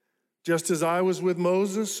 Just as I was with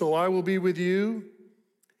Moses, so I will be with you.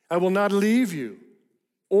 I will not leave you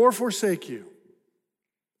or forsake you.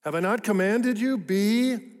 Have I not commanded you?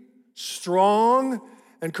 Be strong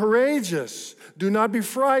and courageous. Do not be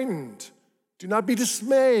frightened. Do not be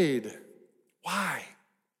dismayed. Why?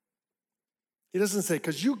 He doesn't say,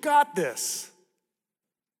 because you got this.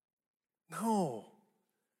 No.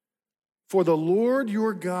 For the Lord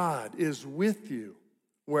your God is with you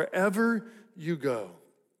wherever you go.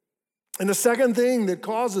 And the second thing that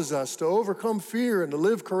causes us to overcome fear and to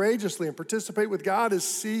live courageously and participate with God is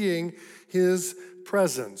seeing His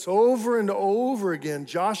presence. Over and over again,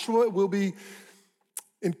 Joshua will be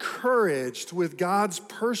encouraged with God's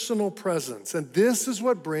personal presence, and this is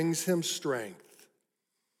what brings him strength.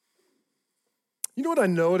 You know what I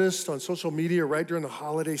noticed on social media right during the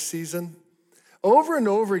holiday season? Over and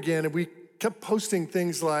over again, and we kept posting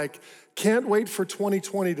things like, can't wait for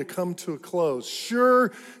 2020 to come to a close.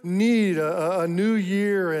 Sure need a new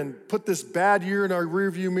year and put this bad year in our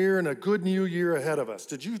rearview mirror and a good new year ahead of us.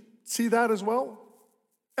 Did you see that as well?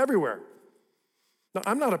 Everywhere. Now,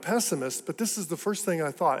 I'm not a pessimist, but this is the first thing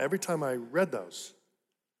I thought every time I read those.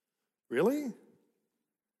 Really?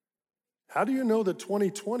 How do you know that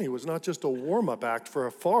 2020 was not just a warm-up act for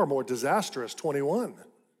a far more disastrous 21?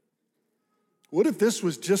 What if this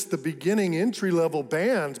was just the beginning entry-level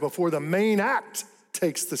bands before the main act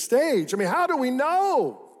takes the stage? I mean, how do we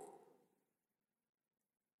know?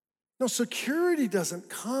 No, security doesn't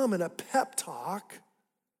come in a pep talk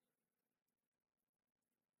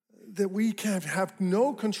that we can have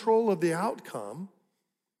no control of the outcome.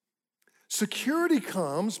 Security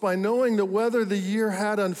comes by knowing that whether the year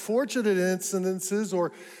had unfortunate incidences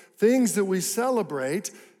or things that we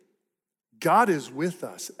celebrate, God is with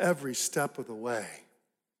us every step of the way.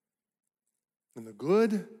 In the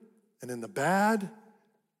good and in the bad,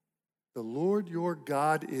 the Lord your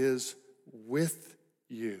God is with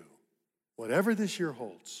you. Whatever this year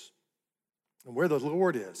holds, and where the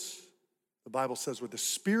Lord is, the Bible says where the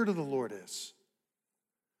Spirit of the Lord is,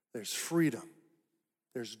 there's freedom,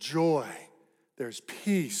 there's joy, there's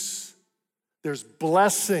peace, there's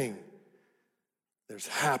blessing, there's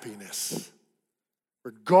happiness,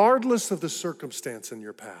 regardless of the circumstance in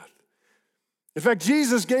your path. In fact,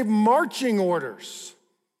 Jesus gave marching orders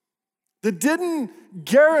that didn't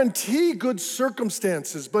guarantee good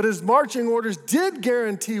circumstances, but his marching orders did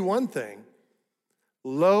guarantee one thing: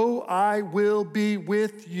 lo, I will be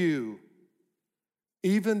with you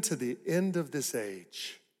even to the end of this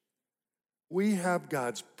age. We have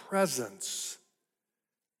God's presence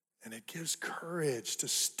And it gives courage to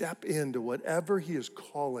step into whatever he is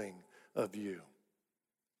calling of you.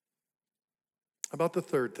 How about the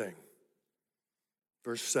third thing?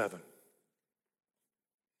 Verse 7.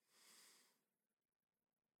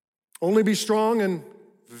 Only be strong and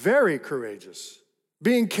very courageous,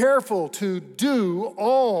 being careful to do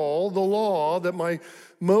all the law that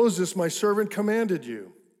Moses, my servant, commanded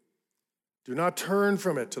you. Do not turn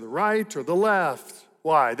from it to the right or the left.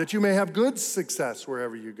 Why? That you may have good success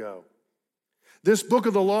wherever you go. This book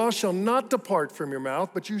of the law shall not depart from your mouth,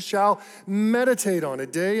 but you shall meditate on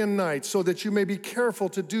it day and night, so that you may be careful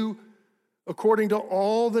to do according to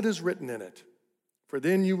all that is written in it. For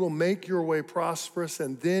then you will make your way prosperous,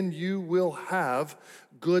 and then you will have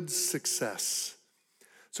good success.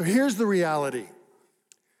 So here's the reality.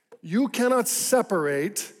 You cannot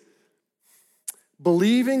separate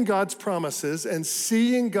believing God's promises and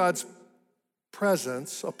seeing God's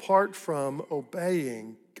presence apart from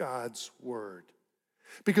obeying God's word.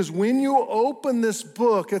 Because when you open this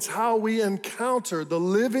book, it's how we encounter the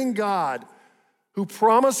living God who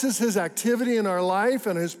promises his activity in our life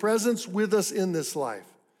and his presence with us in this life.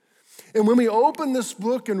 And when we open this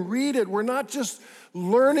book and read it, we're not just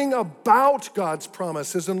learning about God's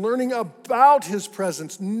promises and learning about his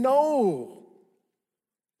presence. No.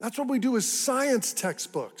 That's what we do as science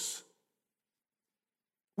textbooks.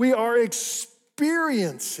 We are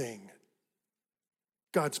experiencing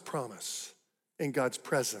God's promise and God's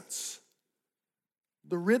presence.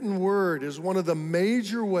 The written word is one of the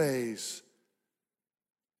major ways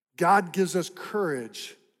God gives us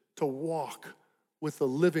courage to walk with the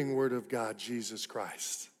living word of God, Jesus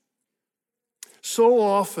Christ. So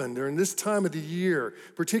often during this time of the year,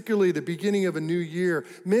 particularly the beginning of a new year,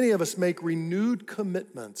 many of us make renewed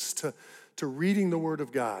commitments to reading the word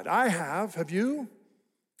of God. I have you?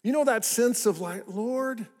 You know that sense of like,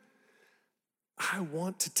 Lord, I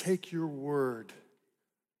want to take your word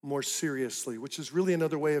more seriously, which is really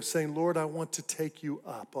another way of saying, Lord, I want to take you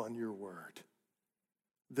up on your word.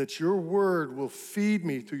 That your word will feed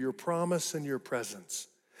me through your promise and your presence.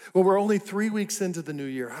 Well, we're only 3 weeks into the new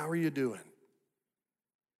year. How are you doing?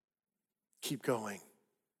 Keep going.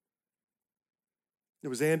 It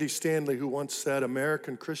was Andy Stanley who once said,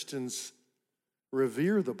 American Christians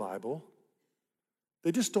revere the Bible.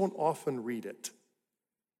 They just don't often read it.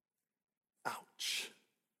 Ouch.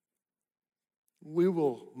 We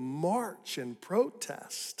will march and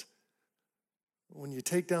protest when you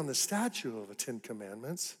take down the statue of the 10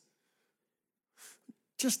 Commandments.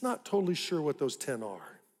 Just not totally sure what those 10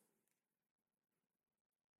 are.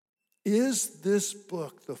 Is this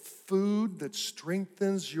book the food that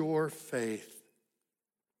strengthens your faith?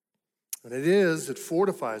 And it is, it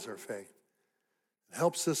fortifies our faith. It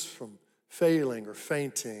helps us from failing or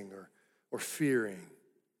fainting or fearing.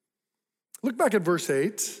 Look back at verse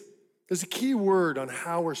 8. There's a key word on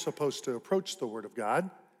how we're supposed to approach the word of God,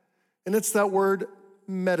 and it's that word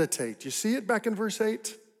meditate. You see it back in verse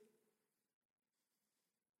 8?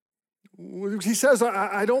 He says,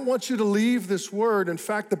 I don't want you to leave this word. In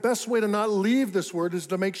fact, the best way to not leave this word is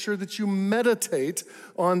to make sure that you meditate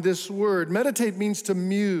on this word. Meditate means to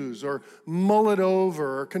muse or mull it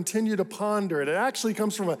over or continue to ponder it. It actually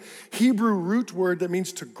comes from a Hebrew root word that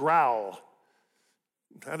means to growl.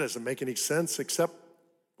 That doesn't make any sense except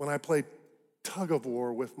when I play tug of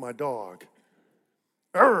war with my dog.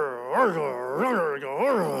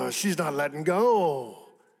 She's not letting go.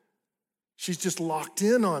 She's just locked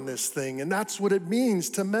in on this thing, and that's what it means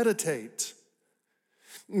to meditate.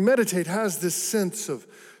 Meditate has this sense of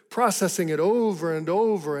processing it over and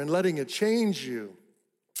over and letting it change you.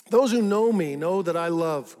 Those who know me know that I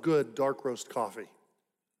love good dark roast coffee.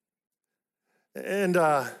 And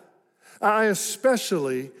I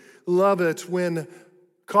especially love it when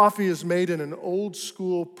coffee is made in an old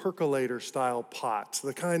school percolator style pot,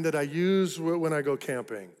 the kind that I use when I go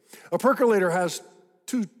camping. A percolator has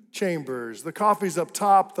 2 chambers. The coffee's up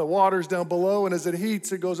top, the water's down below, and as it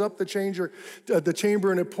heats, it goes up the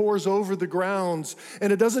chamber and it pours over the grounds.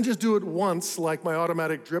 And it doesn't just do it once like my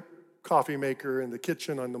automatic drip coffee maker in the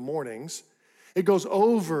kitchen on the mornings. It goes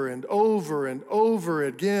over and over and over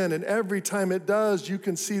again, and every time it does, you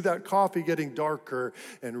can see that coffee getting darker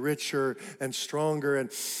and richer and stronger. And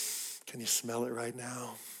can you smell it right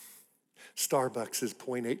now? Starbucks is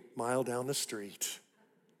 0.8 mile down the street.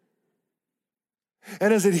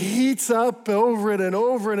 And as it heats up over it and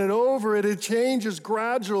over and over it, it changes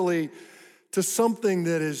gradually to something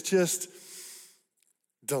that is just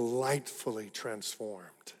delightfully transformed.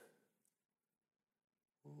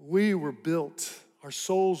 We were built, our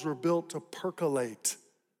souls were built to percolate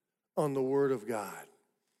on the Word of God.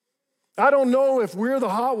 I don't know if we're the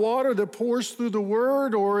hot water that pours through the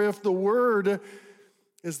Word or if the Word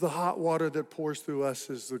is the hot water that pours through us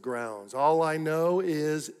as the grounds. All I know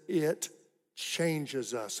is it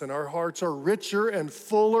changes us, and our hearts are richer and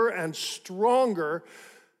fuller and stronger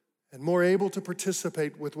and more able to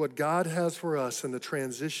participate with what God has for us in the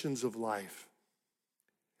transitions of life.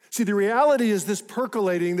 See, the reality is this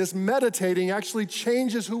percolating, this meditating actually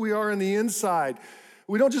changes who we are on the inside.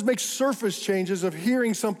 We don't just make surface changes of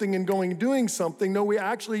hearing something and going and doing something. No, we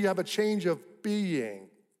actually have a change of being.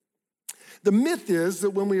 The myth is that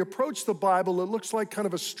when we approach the Bible, it looks like kind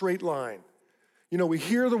of a straight line. You know, we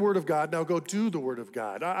hear the Word of God, now go do the Word of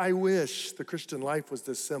God. I wish the Christian life was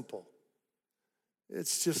this simple.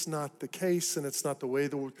 It's just not the case, and it's not the way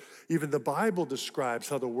even the Bible describes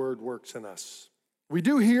how the Word works in us. We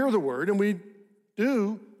do hear the Word, and we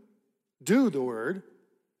do the Word,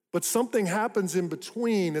 but something happens in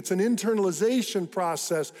between. It's an internalization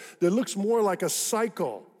process that looks more like a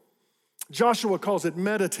cycle. Joshua calls it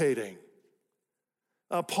meditating.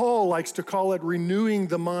 Paul likes to call it renewing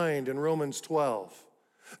the mind in Romans 12.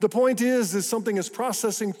 The point is something is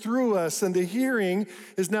processing through us, and the hearing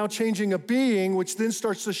is now changing a being, which then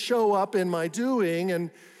starts to show up in my doing.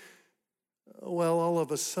 And, well, all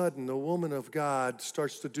of a sudden, the woman of God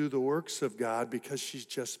starts to do the works of God because she's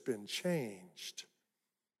just been changed.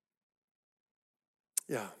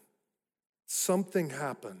 Yeah, something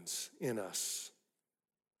happens in us.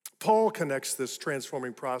 Paul connects this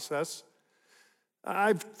transforming process.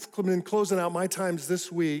 I've been closing out my times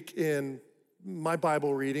this week in my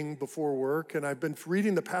Bible reading before work, and I've been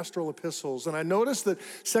reading the pastoral epistles, and I noticed that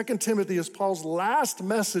 2 Timothy is Paul's last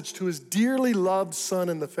message to his dearly loved son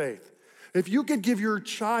in the faith. If you could give your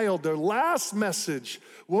child their last message,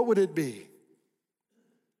 what would it be?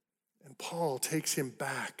 And Paul takes him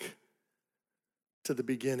back to the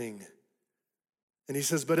beginning. And he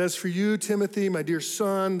says, but as for you, Timothy, my dear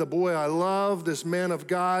son, the boy I love, this man of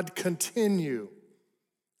God, continue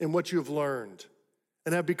in what you have learned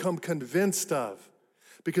and have become convinced of,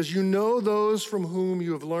 because you know those from whom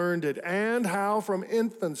you have learned it, and how from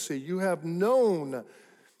infancy you have known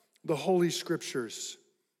the Holy Scriptures,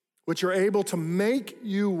 which are able to make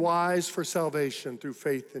you wise for salvation through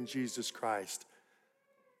faith in Jesus Christ.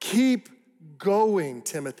 Keep going,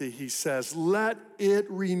 Timothy, he says. Let it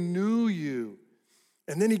renew you.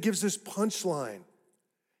 And then he gives this punchline.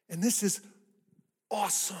 And this is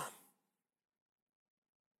awesome.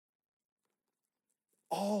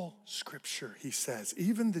 All Scripture, he says,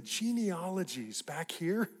 even the genealogies back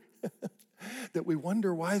here that we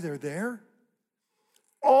wonder why they're there,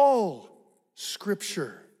 all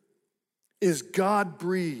Scripture is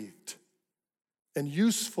God-breathed and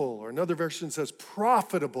useful, or another version says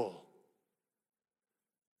profitable,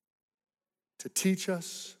 to teach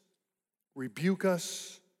us, rebuke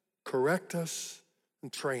us, correct us,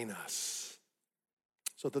 and train us,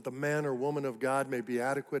 so that the man or woman of God may be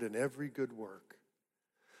adequate in every good work.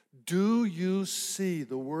 Do you see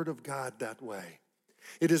the Word of God that way?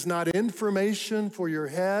 It is not information for your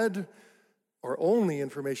head, or only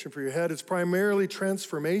information for your head. It's primarily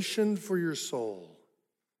transformation for your soul.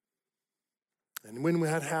 And when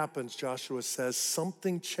that happens, Joshua says,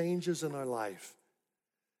 something changes in our life.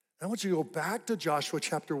 I want you to go back to Joshua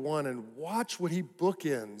chapter 1 and watch what he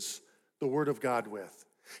bookends the Word of God with.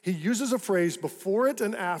 He uses a phrase before it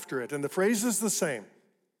and after it, and the phrase is the same.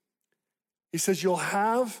 He says, you'll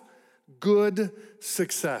have good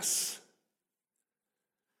success.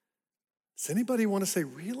 Does anybody want to say,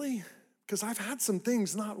 really? Because I've had some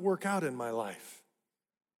things not work out in my life.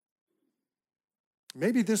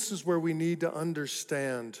 Maybe this is where we need to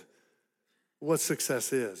understand what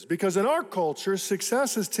success is. Because in our culture,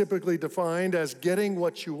 success is typically defined as getting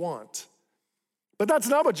what you want. But that's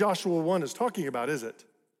not what Joshua 1 is talking about, is it?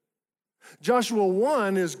 Joshua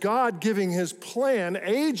 1 is God giving his plan,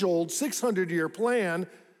 age-old, 600-year plan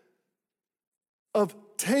of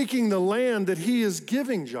taking the land that he is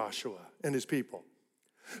giving Joshua and his people.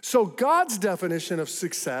 So God's definition of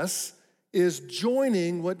success is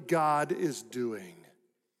joining what God is doing.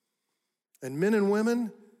 And men and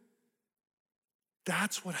women,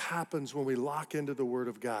 that's what happens when we lock into the Word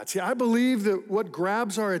of God. See, I believe that what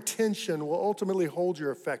grabs our attention will ultimately hold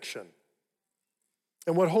your affection.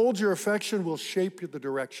 And what holds your affection will shape the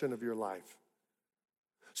direction of your life.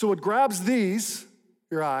 So what grabs these,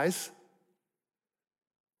 your eyes,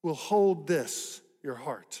 will hold this, your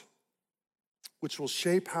heart, which will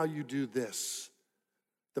shape how you do this,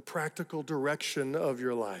 the practical direction of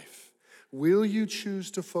your life. Will you choose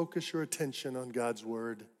to focus your attention on God's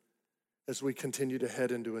Word as we continue to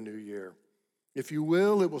head into a new year? If you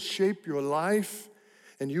will, it will shape your life,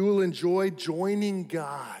 and you will enjoy joining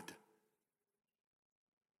God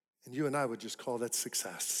And you and I would just call that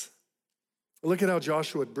success. Look at how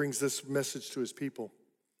Joshua brings this message to his people.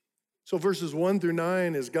 So verses 1 through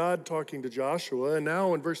 9 is God talking to Joshua, and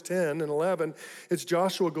now in verse 10 and 11, it's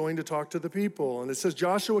Joshua going to talk to the people. And it says,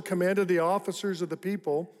 Joshua commanded the officers of the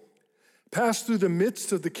people, pass through the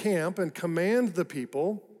midst of the camp and command the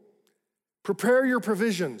people, prepare your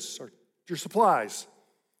provisions, or your supplies,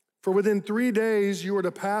 for within 3 days you are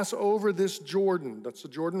to pass over this Jordan, that's the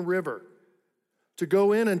Jordan River, to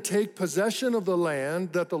go in and take possession of the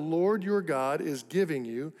land that the Lord your God is giving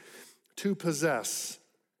you to possess.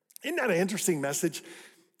 Isn't that an interesting message?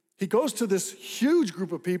 He goes to this huge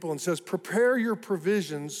group of people and says, prepare your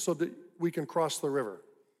provisions so that we can cross the river.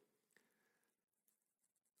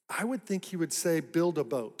 I would think he would say, build a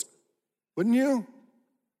boat. Wouldn't you?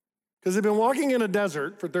 Because they've been walking in a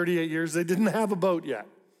desert for 38 years. They didn't have a boat yet.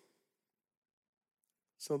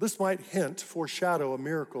 So this might foreshadow a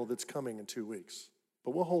miracle that's coming in 2 weeks.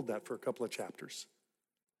 But we'll hold that for a couple of chapters.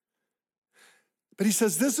 But he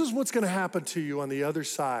says, this is what's going to happen to you on the other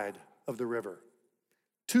side of the river.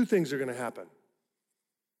 2 things are going to happen.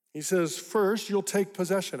 He says, first, you'll take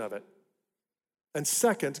possession of it. And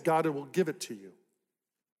second, God will give it to you.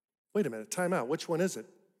 Wait a minute, time out. Which one is it?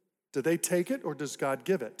 Do they take it or does God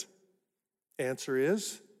give it? Answer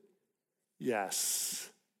is yes.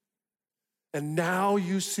 And now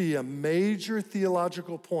you see a major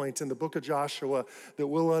theological point in the book of Joshua that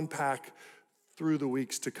we'll unpack through the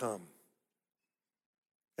weeks to come.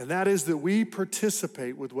 And that is that we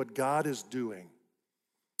participate with what God is doing.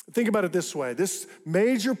 Think about it this way. This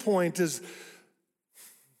major point is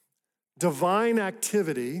divine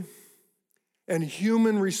activity and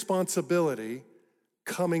human responsibility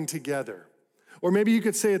coming together. Or maybe you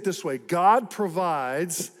could say it this way. God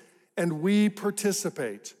provides and we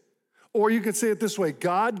participate. Or you could say it this way.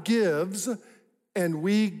 God gives and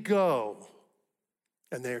we go.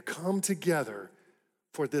 And they come together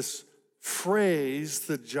for this phrase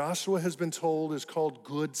that Joshua has been told is called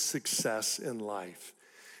good success in life.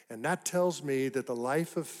 And that tells me that the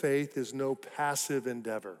life of faith is no passive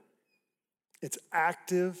endeavor. It's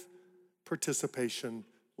active participation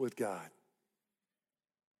with God.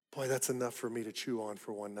 Boy, that's enough for me to chew on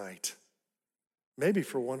for one night. Maybe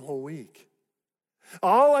for one whole week.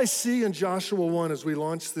 All I see in Joshua 1 as we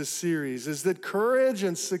launch this series is that courage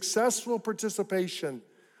and successful participation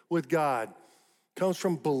with God comes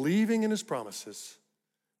from believing in his promises,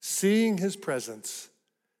 seeing his presence,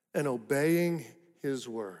 and obeying his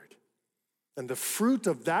word. And the fruit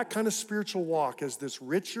of that kind of spiritual walk is this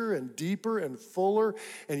richer and deeper and fuller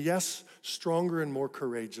and yes, stronger and more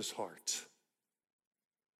courageous heart.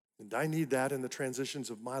 And I need that in the transitions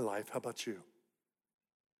of my life. How about you?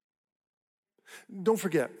 Don't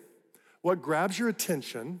forget, what grabs your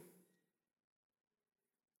attention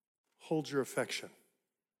holds your affection.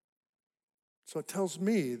 So it tells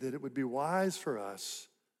me that it would be wise for us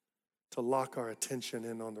to lock our attention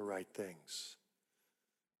in on the right things.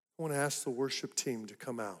 I want to ask the worship team to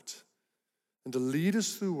come out and to lead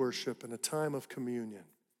us through worship in a time of communion.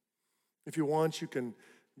 If you want, you can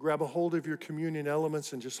grab a hold of your communion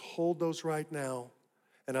elements and just hold those right now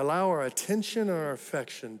and allow our attention and our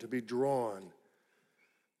affection to be drawn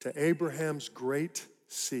to Abraham's great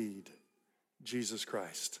seed, Jesus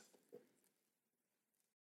Christ.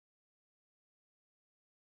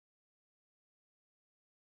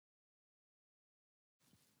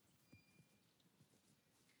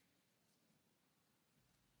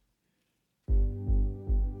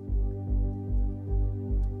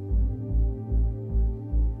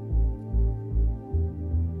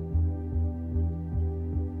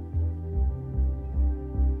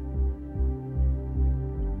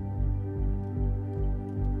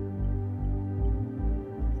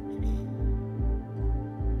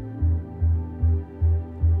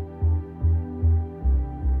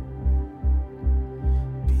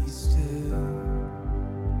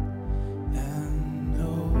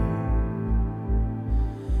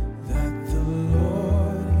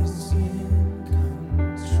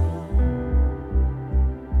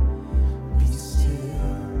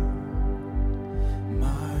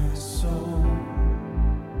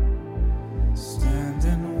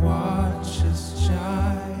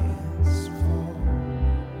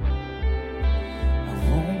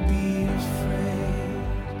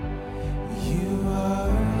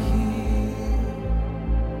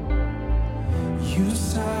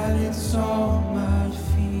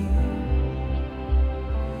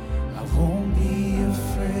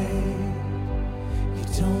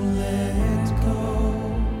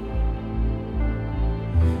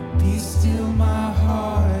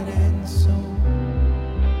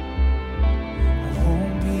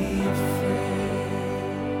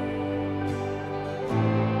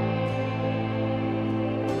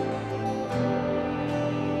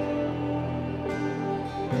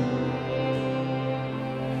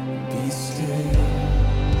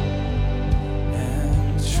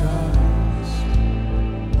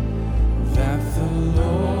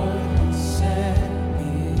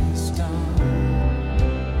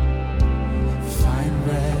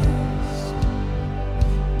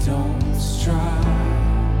 runs dry.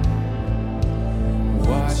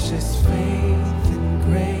 Watch His faith and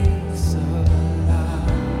grace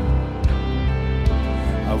alive.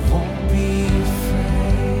 I won't be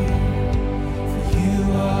afraid, for You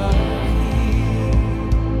are here.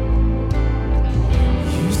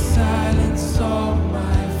 You silence all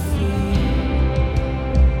my fear.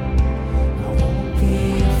 I won't be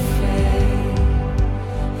afraid.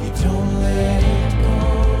 You don't let go.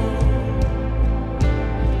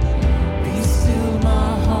 Be still my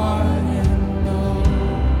heart and know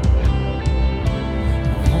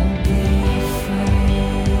I won't be afraid.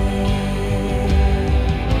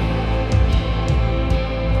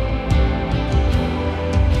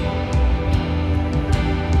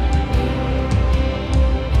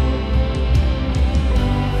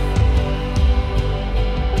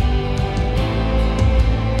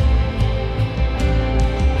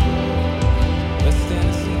 Let's stand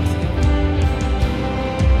and sing together.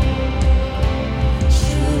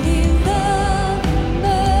 Surely love and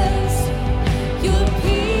mercy, Your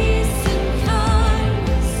peace and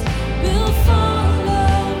kindness will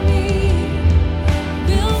follow me,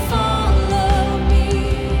 will follow me.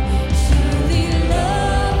 Surely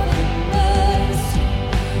love and mercy,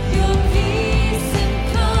 Your peace and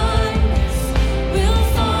kindness will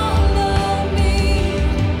follow me,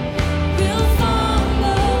 will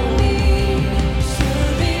follow me.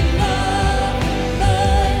 Surely love and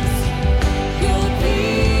mercy, Your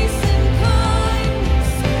peace and kindness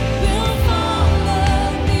will follow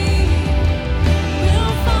me,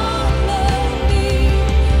 will follow me.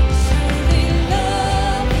 Surely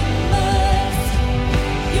love and mercy,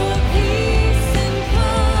 Your peace and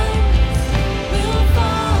kindness will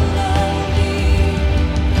follow me,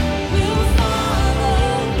 will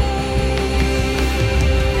follow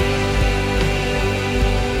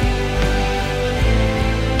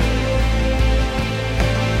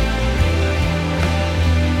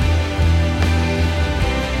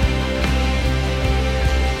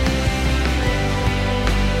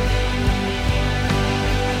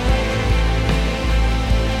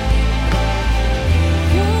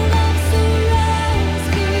Your love surrounds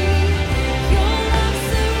me, Your love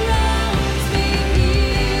surrounds me.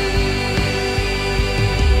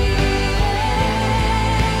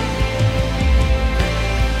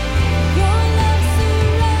 Your love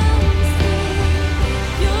surrounds me,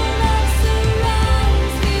 Your love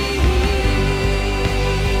surrounds me.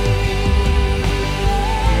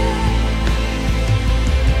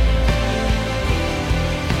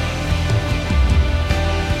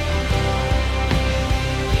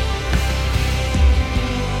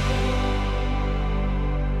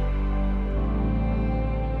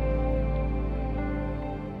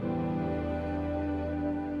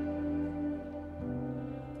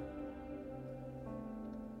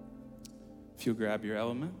 If you'll grab your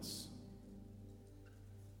elements.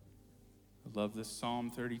 I love this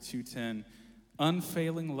Psalm 32:10.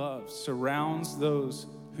 Unfailing love surrounds those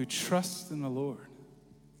who trust in the Lord,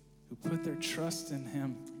 who put their trust in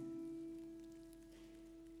Him.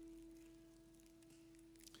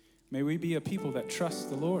 May we be a people that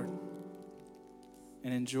trust the Lord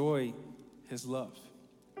and enjoy His love,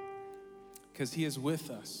 because He is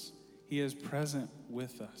with us. He is present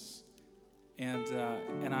with us.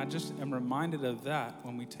 And I just am reminded of that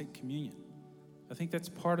when we take communion. I think that's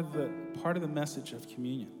part of the message of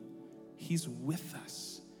communion. He's with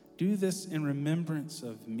us. Do this in remembrance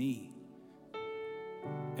of me.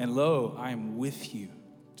 And lo, I am with you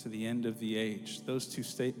to the end of the age. Those two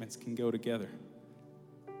statements can go together.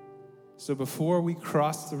 So before we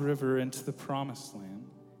cross the river into the promised land,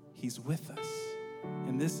 He's with us.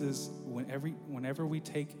 And this is whenever we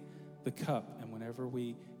take the cup and whenever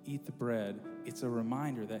we eat the bread, it's a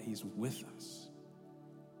reminder that He's with us.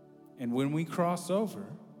 And when we cross over,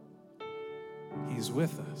 He's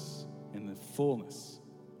with us in the fullness.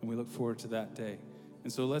 And we look forward to that day.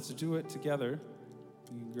 And so let's do it together.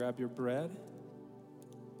 You can grab your bread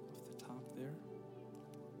off the top there.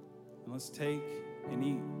 And let's take and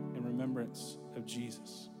eat in remembrance of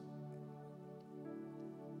Jesus.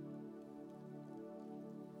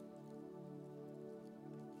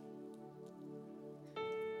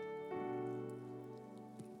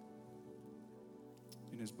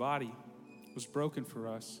 His body was broken for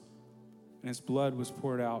us, and His blood was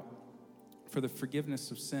poured out for the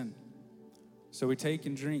forgiveness of sin. So we take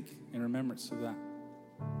and drink in remembrance of that.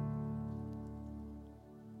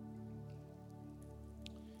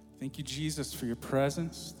 Thank you, Jesus, for your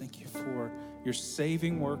presence. Thank you for your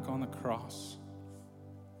saving work on the cross.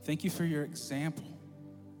 Thank you for your example,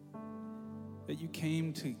 that you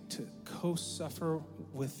came to co-suffer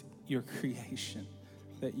with your creation,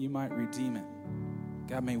 that you might redeem it.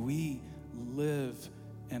 God, may we live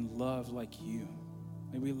and love like you.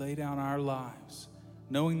 May we lay down our lives,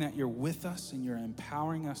 knowing that you're with us and you're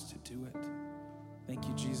empowering us to do it. Thank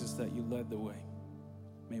you, Jesus, that you led the way.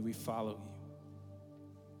 May we follow you.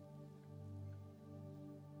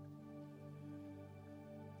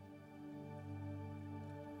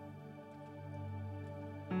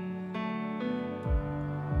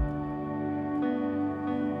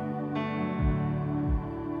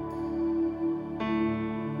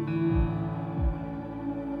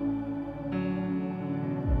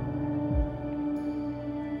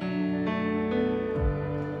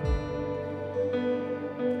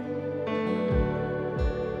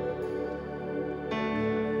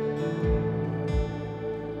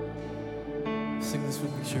 Sing this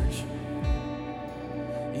with me, church.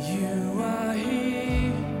 You are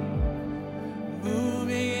here,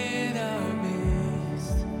 moving in our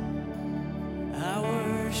midst. I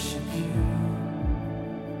worship you.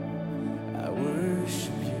 I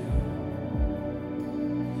worship you.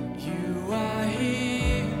 You are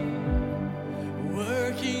here,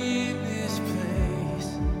 working in this place.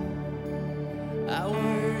 I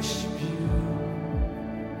worship you.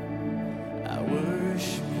 I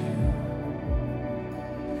worship you.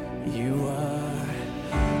 You are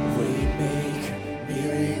waymaker,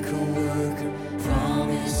 miracle worker,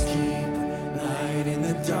 promise keeper, light in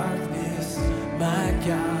the darkness. My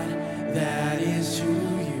God, that is who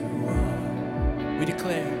you are. We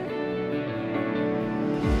declare,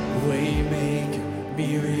 waymaker,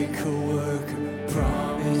 miracle worker,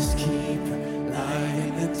 promise keeper, light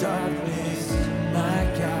in the darkness. My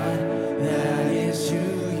God, that is who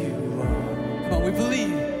you are. Come on, we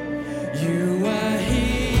believe. You are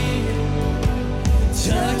here,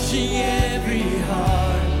 touching every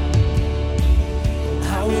heart. I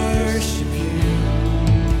worship you.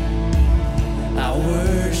 I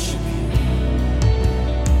worship you.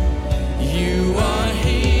 You are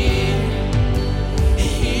here,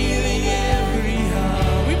 healing every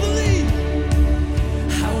heart. We believe.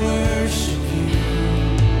 I worship you.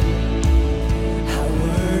 I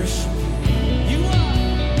worship you. You are.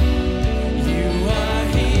 You are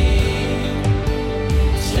here,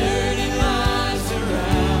 turning lives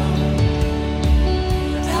around.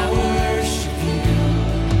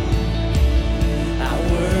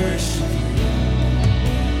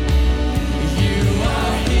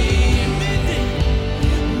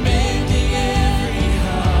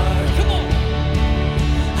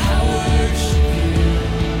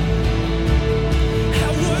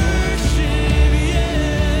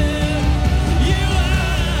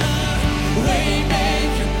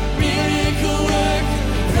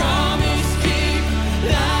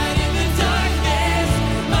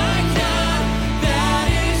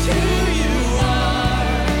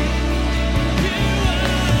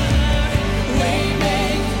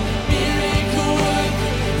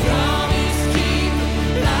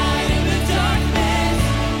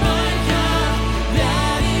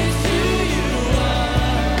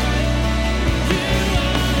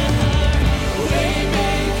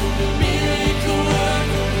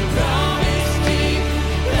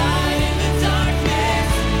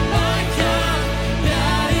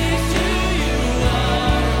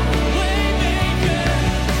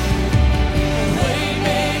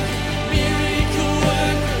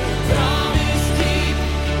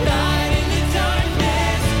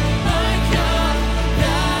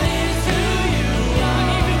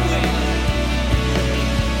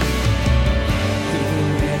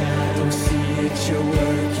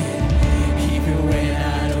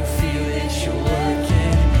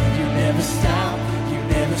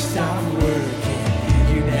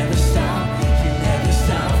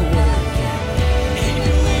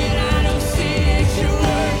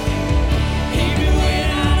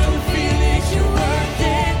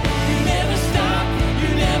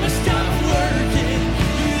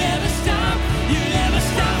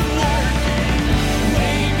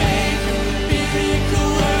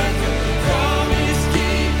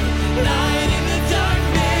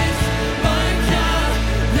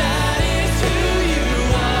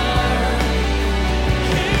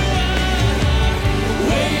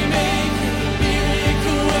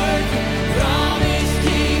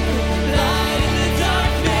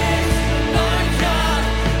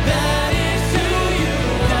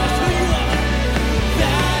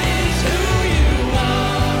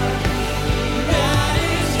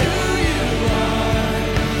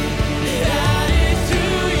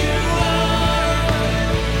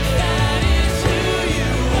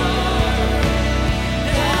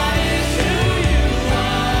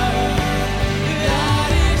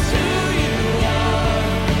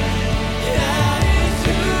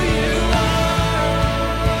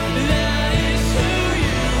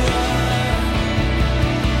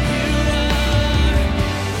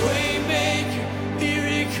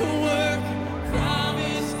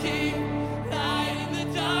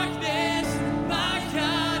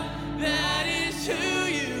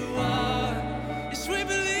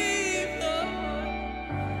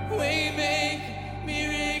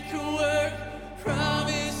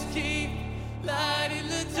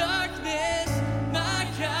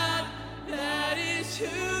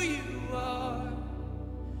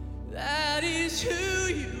 is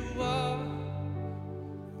who you are.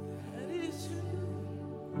 That is who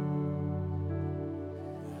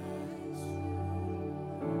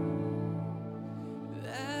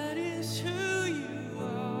That is who you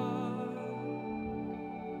are.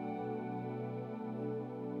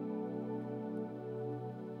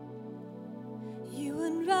 You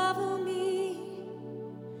unravel me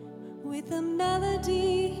with a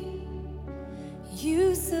melody.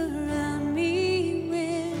 You surround me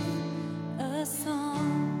with a song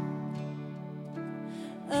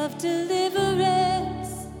of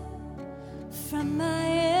deliverance from my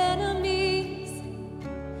enemies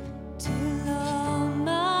till all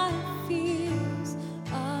my fears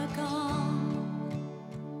are gone.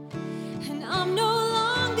 And I'm no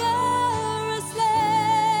longer a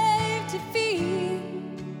slave to fear,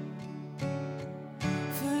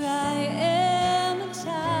 for I am a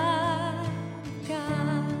child of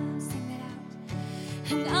God. Sing that out.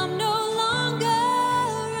 And I'm no longer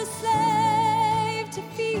a slave to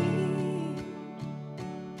fear,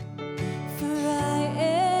 for I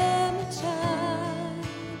am a child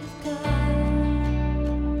of God.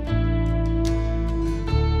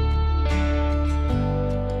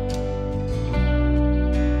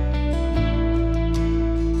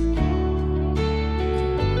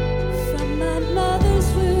 From my mother's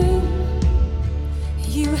womb,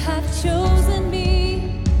 you have chosen me.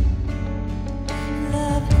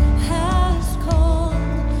 Love has called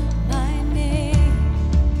my name,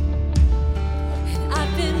 and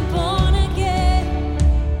I've been born again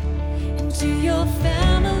into your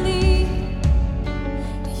family.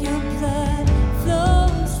 Your blood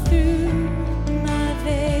flows through my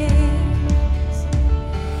veins,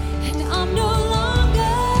 and I'm no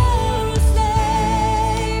longer a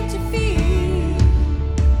slave to fear,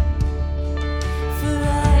 for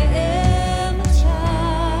I am a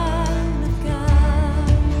child of God.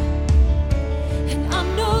 And I'm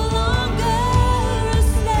no longer a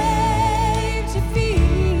slave to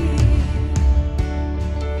fear,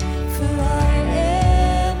 for I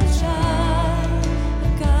am a child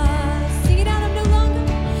of God. Sing it out, I'm no longer,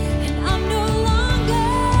 and I'm no longer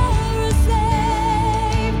a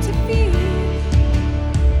slave to fear,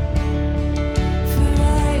 for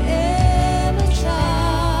I am a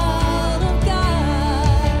child of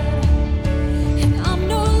God. And I'm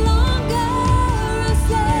no longer a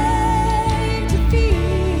slave to fear,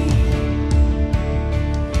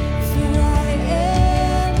 for I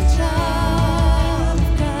am a child of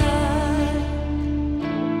God.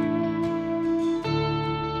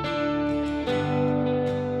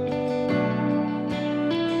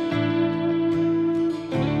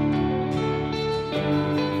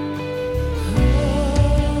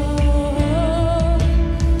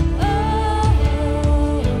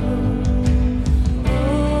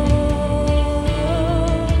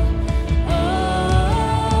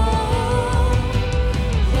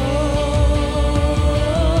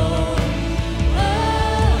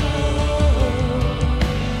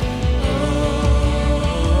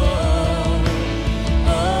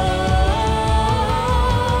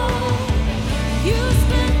 You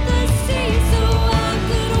split the sea so I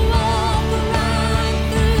could walk right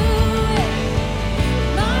through it.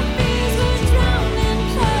 My fears were drowned in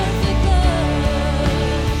perfect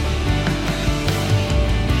love.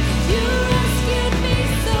 You rescued me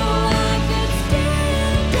so I could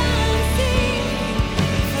stand and see,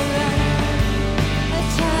 for I am a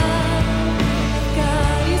child of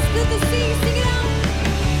God. You split the sea, sing it out.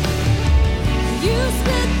 You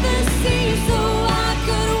split the sea so I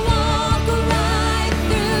could walk right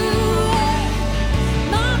through it.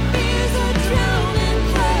 My fears are drowned in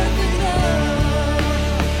perfect love.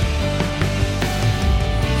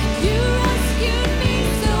 You rescued me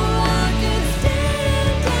so I could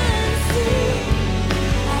stand and see.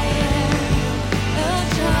 I am a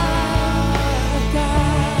child of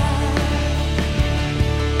God.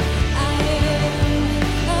 I am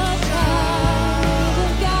a child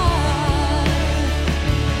of God.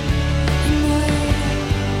 And I am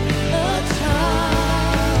a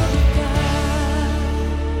child of God.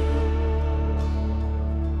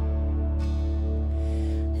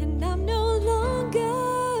 And I'm no longer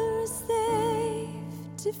a slave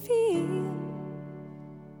to fear,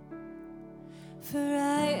 for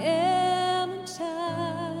I am a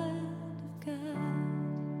child of God.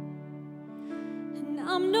 And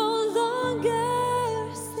I'm no longer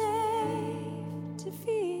a slave to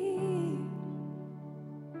fear,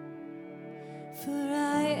 for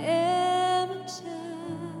I am a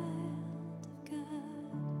child of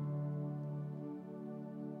God.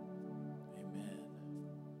 Amen.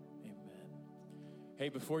 Amen. Hey,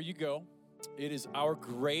 before you go, it is our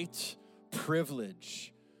great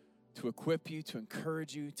privilege to equip you, to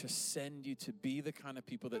encourage you, to send you to be the kind of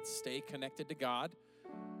people that stay connected to God,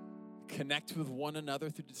 connect with one another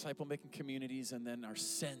through disciple-making communities, and then are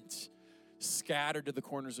sent, scattered to the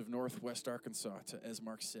corners of Northwest Arkansas to, as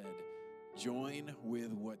Mark said, join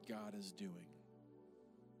with what God is doing.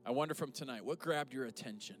 I wonder from tonight, what grabbed your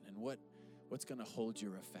attention and what's going to hold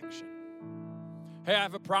your affection? Hey, I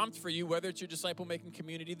have a prompt for you, whether it's your disciple-making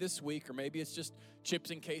community this week or maybe it's just chips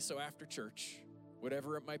and queso after church,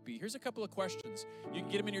 whatever it might be. Here's a couple of questions. You can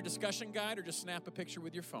get them in your discussion guide or just snap a picture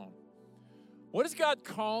with your phone. What is God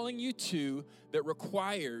calling you to that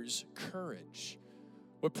requires courage?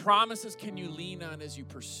 What promises can you lean on as you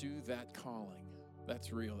pursue that calling?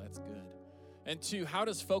 That's real, that's good. And 2, how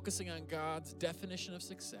does focusing on God's definition of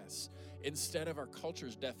success instead of our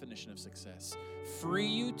culture's definition of success free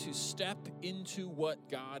you to step into what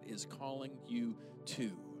God is calling you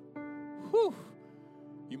to? Whew.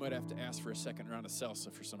 You might have to ask for a second round of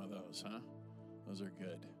salsa for some of those, huh? Those are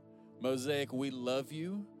good. Mosaic, we love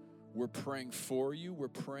you. We're praying for you. We're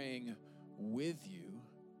praying with you.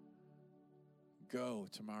 Go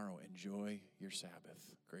tomorrow. Enjoy your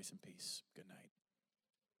Sabbath. Grace and peace. Good night.